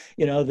of,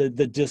 you know, the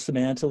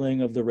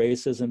dismantling of the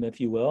racism,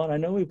 if you will. And I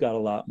know we've got a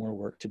lot more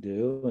work to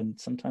do. And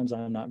sometimes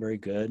I'm not very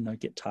good and I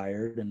get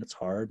tired and it's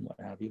hard and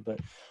what have you.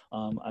 But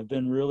I've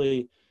been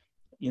really,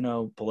 you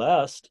know,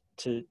 blessed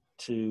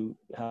to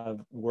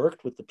have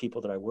worked with the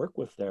people that I work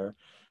with there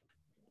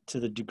to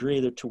the degree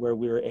that to where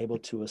we were able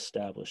to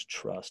establish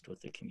trust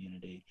with the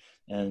community.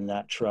 And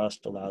that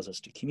trust allows us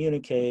to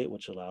communicate,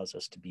 which allows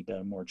us to be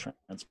better, more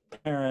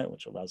transparent,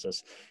 which allows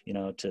us, you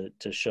know,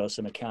 to show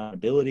some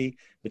accountability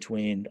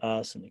between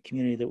us and the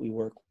community that we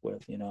work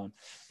with, you know.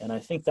 And I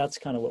think that's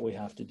kind of what we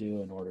have to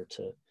do in order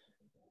to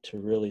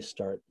really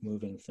start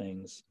moving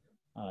things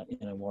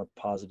in a more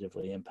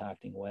positively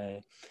impacting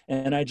way.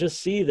 And I just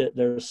see that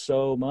there's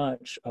so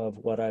much of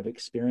what I've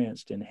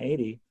experienced in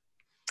Haiti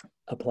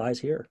applies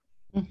here.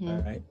 All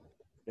Mhm. right.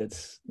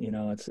 It's, you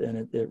know,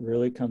 it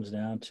really comes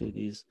down to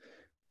these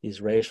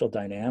racial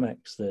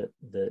dynamics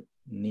that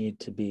need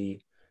to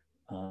be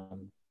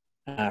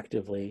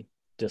actively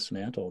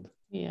dismantled.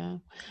 Yeah.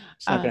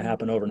 It's not going to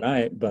happen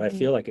overnight, but I Mhm.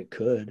 feel like it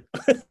could.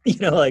 You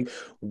know, like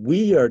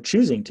we are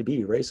choosing to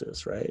be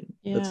racist, right?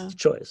 That's Yeah. the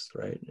choice,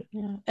 right?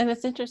 Yeah. And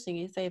it's interesting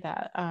you say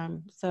that.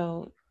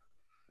 So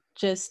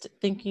just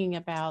thinking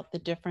about the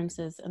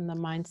differences in the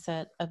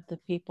mindset of the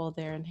people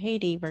there in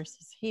Haiti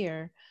versus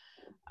here,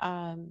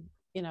 um,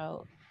 you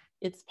know,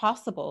 it's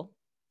possible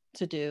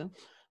to do,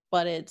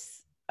 but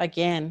it's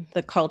again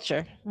the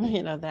culture,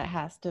 you know, that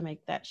has to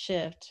make that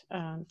shift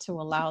to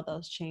allow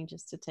those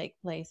changes to take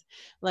place.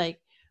 Like,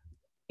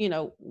 you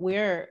know,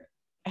 we're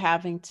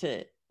having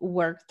to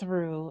work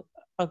through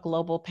a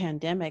global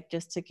pandemic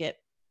just to get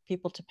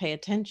people to pay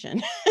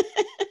attention.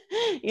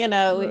 You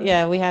know, Right.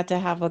 yeah, we had to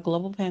have a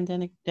global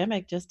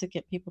pandemic just to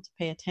get people to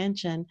pay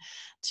attention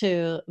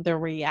to the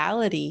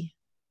reality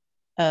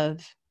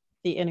of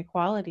the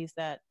inequalities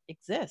that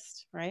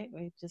exist, right?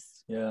 We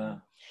just, Yeah.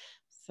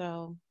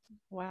 so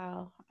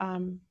wow.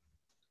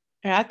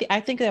 Yeah,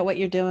 I think that what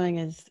you're doing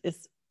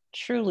is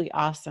truly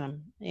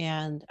awesome,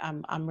 and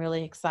I'm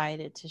really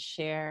excited to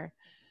share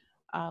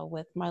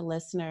with my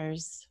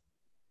listeners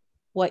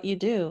what you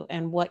do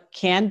and what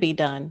can be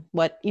done,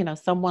 what, you know,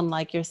 someone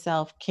like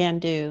yourself can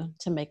do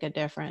to make a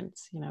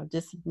difference, you know,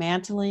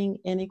 dismantling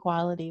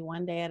inequality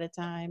one day at a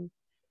time,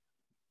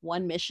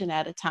 one mission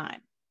at a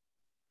time.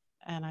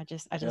 And I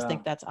just Yeah.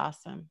 think that's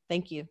awesome.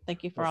 Thank you for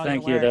Well, all your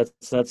thank you. work.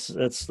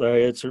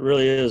 It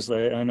really is.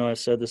 I know I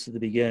said this at the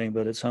beginning,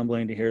 but it's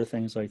humbling to hear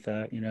things like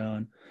that, you know,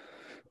 and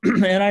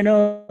and I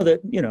know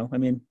that, you know, I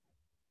mean,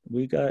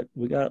 we got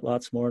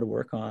lots more to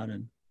work on,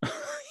 and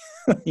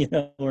you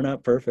know, we're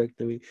not perfect.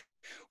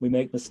 We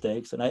make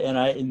mistakes,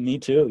 and me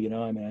too, you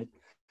know. I mean,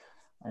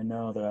 I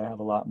know that I have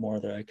a lot more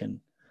that I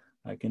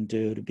can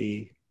do to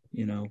be,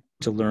 you know,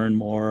 to learn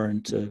more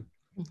and to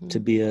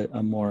Mhm. be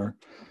a more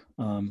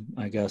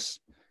I guess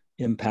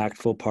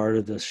impactful part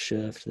of this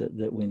shift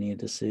that we need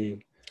to see.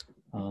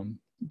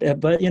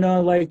 But you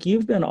know, like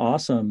you've been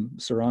awesome,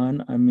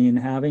 Saran. I mean,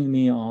 having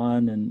me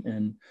on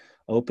and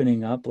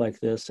opening up like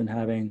this and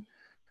having,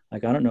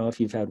 like, I don't know if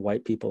you've had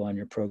white people on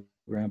your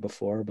program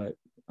before, but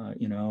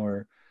you know,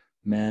 or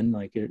men,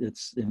 like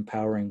it's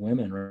empowering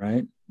women,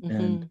 right?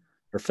 And Mhm.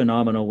 or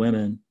phenomenal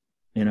women,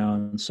 you know.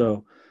 And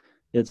so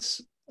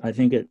it's, I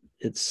think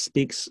it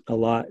speaks a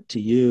lot to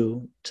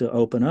you to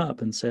open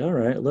up and say, all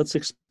right, let's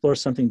explore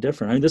something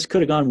different. I mean, this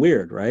could have gone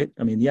weird, right?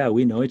 I mean, yeah,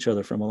 we know each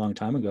other from a long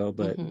time ago,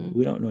 but Mhm.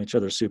 we don't know each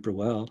other super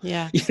well.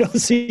 Yeah. You know,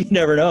 so you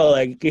never know.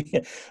 Like,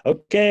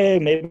 okay,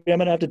 maybe I'm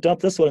gonna have to dump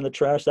this one in the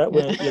trash. That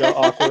went, you know,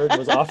 awkward,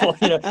 was awful.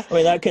 You know, I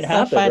mean, that can So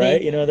happen, right?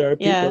 funny. You know, there are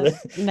people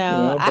Yes. that, you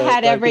No, know, I but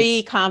had like every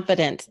it's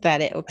confidence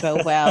that it would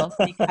go well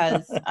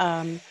because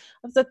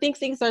so think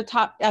things are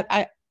top.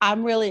 I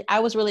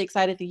was really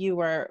excited that you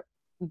were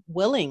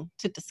willing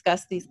to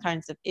discuss these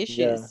kinds of yeah.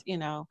 issues, you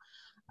know,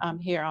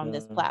 here on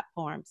this Yeah.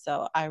 platform.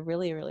 So I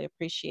really, really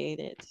appreciate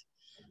it.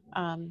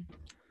 Um,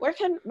 where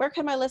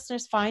can my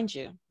listeners find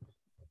you?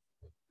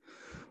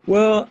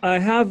 Well, I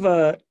have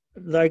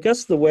I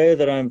guess the way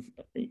that I'm,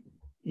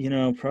 you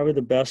know, probably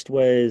the best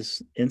way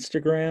is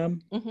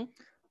Instagram Hmm.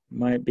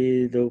 might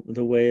be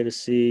the way to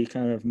see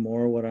kind of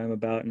more what I'm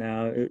about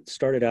now. It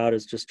started out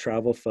as just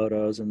travel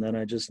photos, and then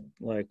I just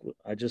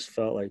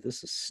felt like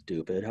this is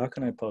stupid. How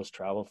can I post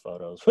travel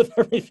photos with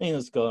everything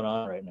that's going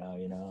on right now,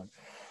 you know?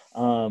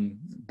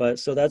 But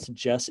so that's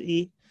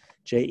Jesse,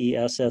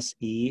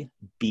 JESSE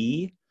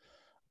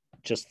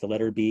just the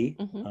letter B,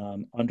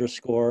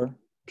 _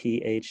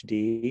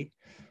 PhD.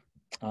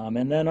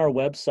 And then our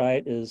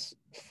website is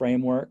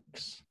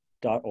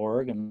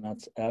frameworks.org, and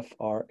that's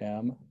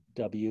FRMWRX.org.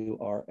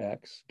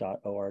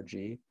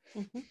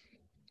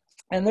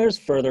 And there's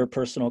further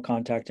personal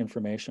contact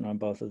information on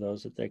both of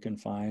those that they can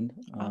find.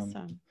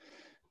 Awesome.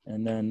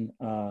 And then,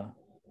 our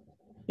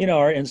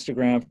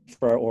Instagram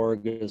for our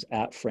org is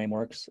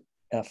 @frameworks,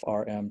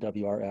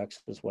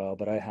 FRMWRX as well.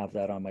 But I have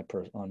that on my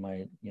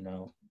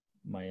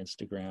my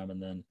Instagram, and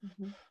then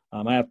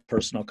I have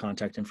personal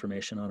contact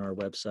information on our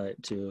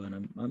website too.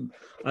 And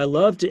I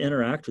love to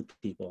interact with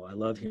people. I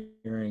love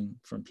hearing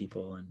from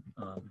people, and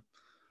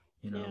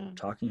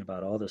talking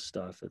about all this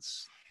stuff.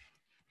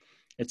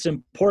 It's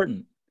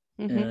important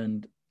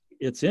and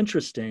it's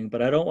interesting,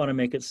 but I don't want to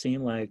make it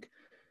seem like,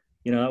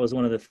 that was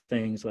one of the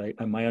things, like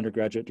my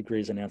undergraduate degree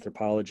is in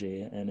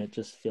anthropology, and it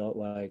just felt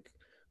like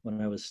when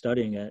I was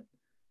studying it,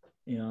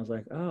 I was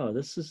like, oh,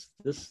 this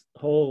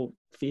whole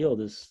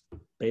field is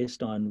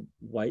based on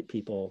white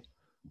people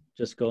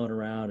just going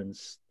around and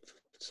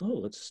so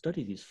let's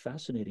study these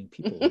fascinating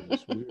people in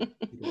this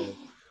weird,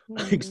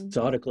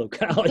 exotic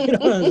locale.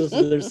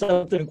 There's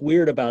something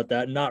weird about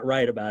that, not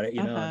right about it,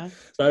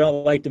 So I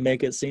don't like to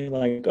make it seem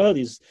like, oh,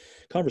 these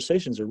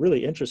conversations are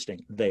really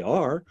interesting. They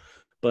are.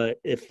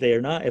 But if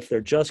they're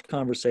just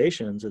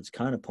conversations, it's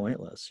kind of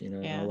pointless,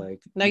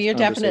 like. No, you're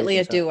definitely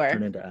a doer.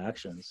 Turn into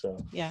action.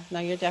 So yeah, no,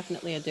 you're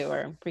definitely a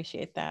doer.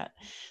 Appreciate that.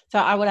 So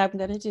what I'm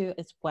going to do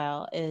as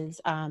well is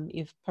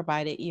you've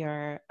provided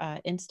your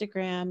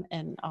Instagram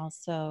and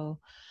also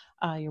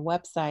your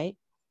website.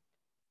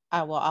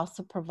 I will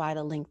also provide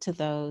a link to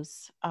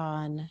those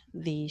on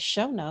the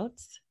show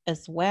notes,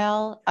 as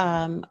well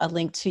a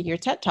link to your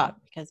TED Talk,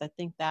 because I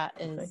think that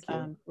is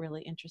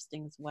really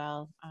interesting as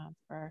well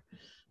for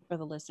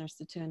the listeners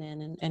to tune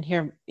in and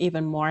hear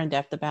even more in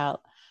depth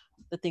about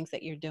the things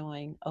that you're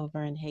doing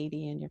over in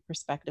Haiti and your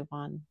perspective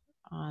on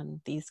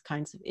these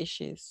kinds of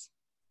issues.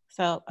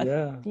 So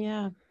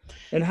yeah.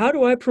 And how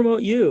do I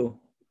promote you?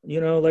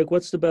 Like,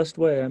 what's the best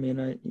way? I mean,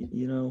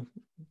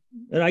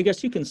 and I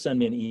guess you can send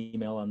me an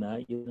email on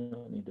that. You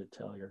don't need to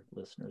tell your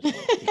listeners.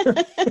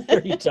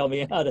 You tell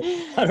me how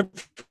to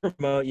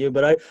promote you.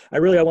 But I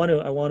want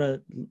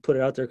to put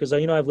it out there, because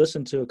I've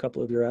listened to a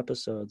couple of your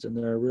episodes, and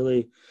they're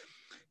really,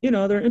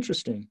 they're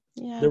interesting.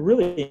 Yeah. They're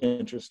really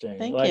interesting.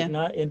 Thank you.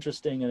 Not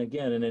interesting, and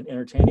again, in an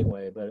entertaining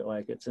way, but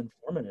like it's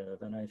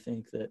informative. And I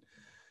think that,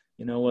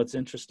 what's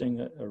interesting,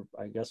 or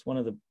I guess one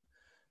of the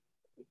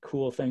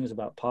cool things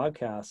about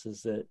podcasts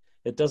is that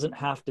it doesn't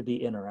have to be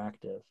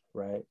interactive,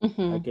 right?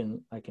 I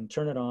can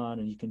turn it on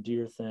and you can do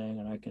your thing,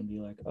 and I can be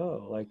like,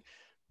 oh, like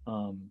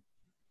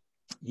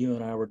you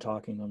and I were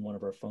talking on one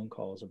of our phone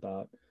calls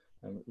about,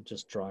 I'm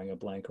just drawing a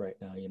blank right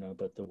now,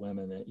 but the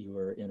women that you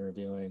were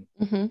interviewing,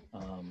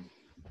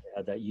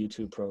 had that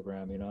YouTube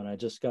program, and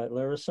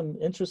there were some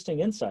interesting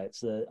insights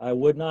that I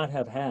would not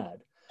have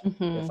had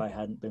if I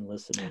hadn't been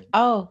listening.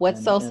 Oh,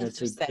 what's so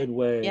it's a good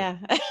way. Yeah.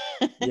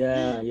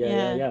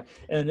 Yeah.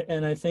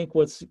 And I think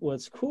what's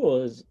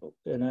cool is,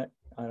 and I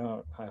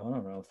don't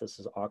know if this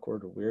is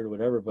awkward or weird or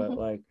whatever, but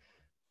like,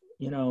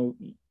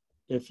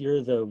 if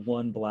you're the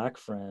one Black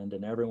friend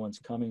and everyone's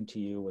coming to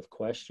you with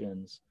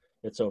questions,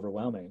 it's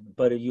overwhelming.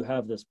 But if you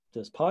have this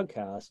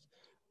podcast,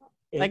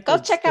 like, go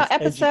check out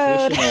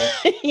episode.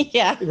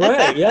 Yeah.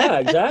 Right. Yeah,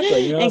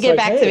 exactly. And get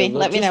back to me.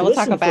 Let me know. We'll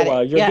talk about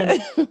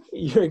it.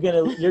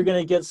 You're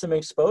gonna get some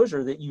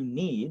exposure that you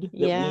need,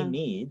 we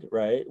need,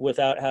 right?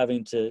 Without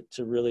having to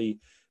really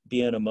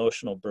be an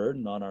emotional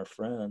burden on our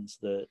friends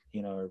that,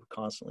 are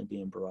constantly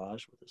being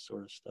barraged with this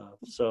sort of stuff.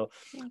 So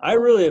I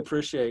really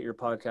appreciate your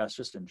podcast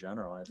just in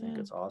general. I think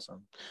it's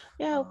awesome.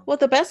 Yeah. Well,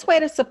 the best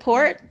way to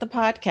support the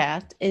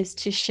podcast is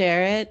to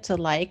share it, to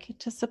like,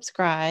 to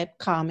subscribe,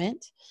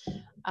 comment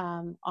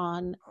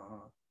on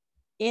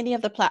any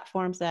of the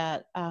platforms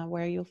that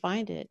where you'll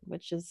find it,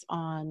 which is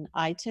on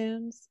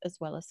iTunes as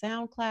well as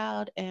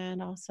SoundCloud,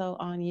 and also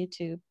on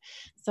YouTube.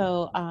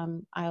 So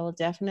I will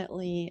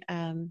definitely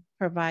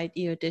provide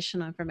you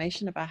additional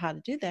information about how to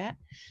do that.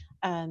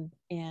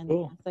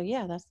 Cool. So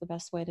that's the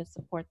best way to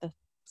support the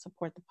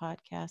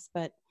podcast.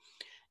 But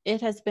it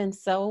has been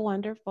so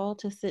wonderful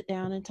to sit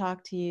down and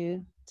talk to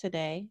you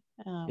today.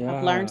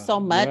 I've learned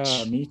so much.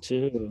 Yeah, me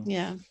too.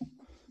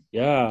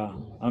 Yeah,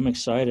 I'm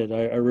excited.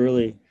 I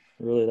really,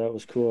 that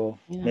was cool.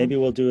 Yeah. Maybe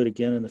we'll do it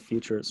again in the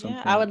future at some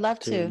point. I would love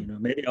to.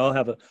 Maybe I'll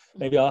have a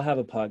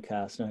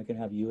podcast and I can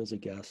have you as a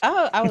guest.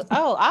 Oh,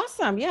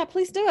 awesome. Yeah,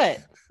 please do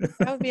it.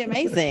 That would be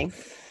amazing.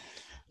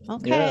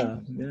 Okay.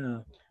 Yeah.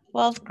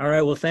 Well, all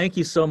right. Well, thank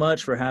you so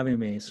much for having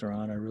me,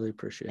 Saran. I really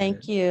appreciate it.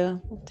 Thank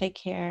you. Take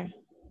care.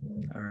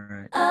 All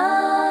right.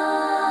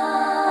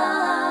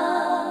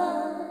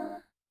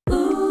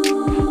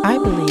 I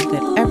believe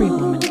that every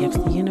woman gifts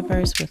the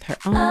universe with her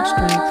own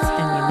strengths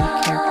and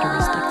unique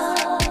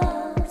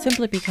characteristics.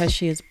 Simply because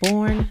she is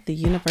born, the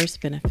universe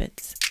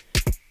benefits.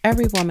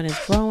 Every woman is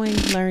growing,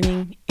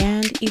 learning,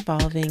 and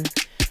evolving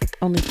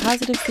Only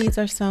positive seeds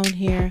are sown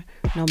here,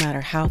 no matter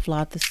how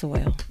flawed the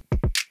soil.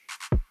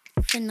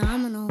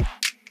 Phenomenal.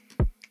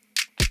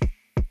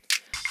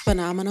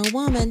 Phenomenal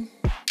woman.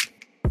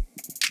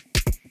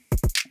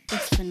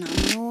 It's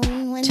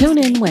Phenomenal Wednesday. Tune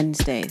in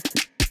Wednesdays.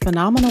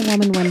 Phenomenal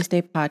Woman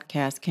Wednesday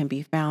podcast can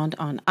be found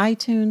on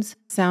iTunes,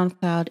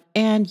 SoundCloud,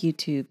 and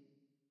YouTube.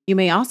 You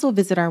may also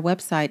visit our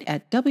website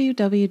at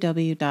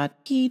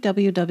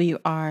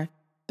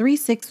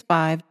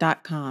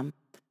www.pwwr365.com.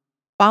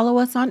 Follow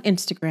us on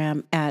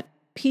Instagram at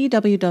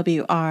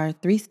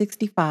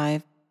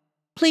pwwr365.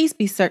 Please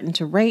be certain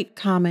to rate,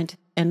 comment,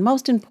 and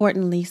most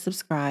importantly,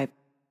 subscribe.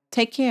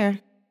 Take care.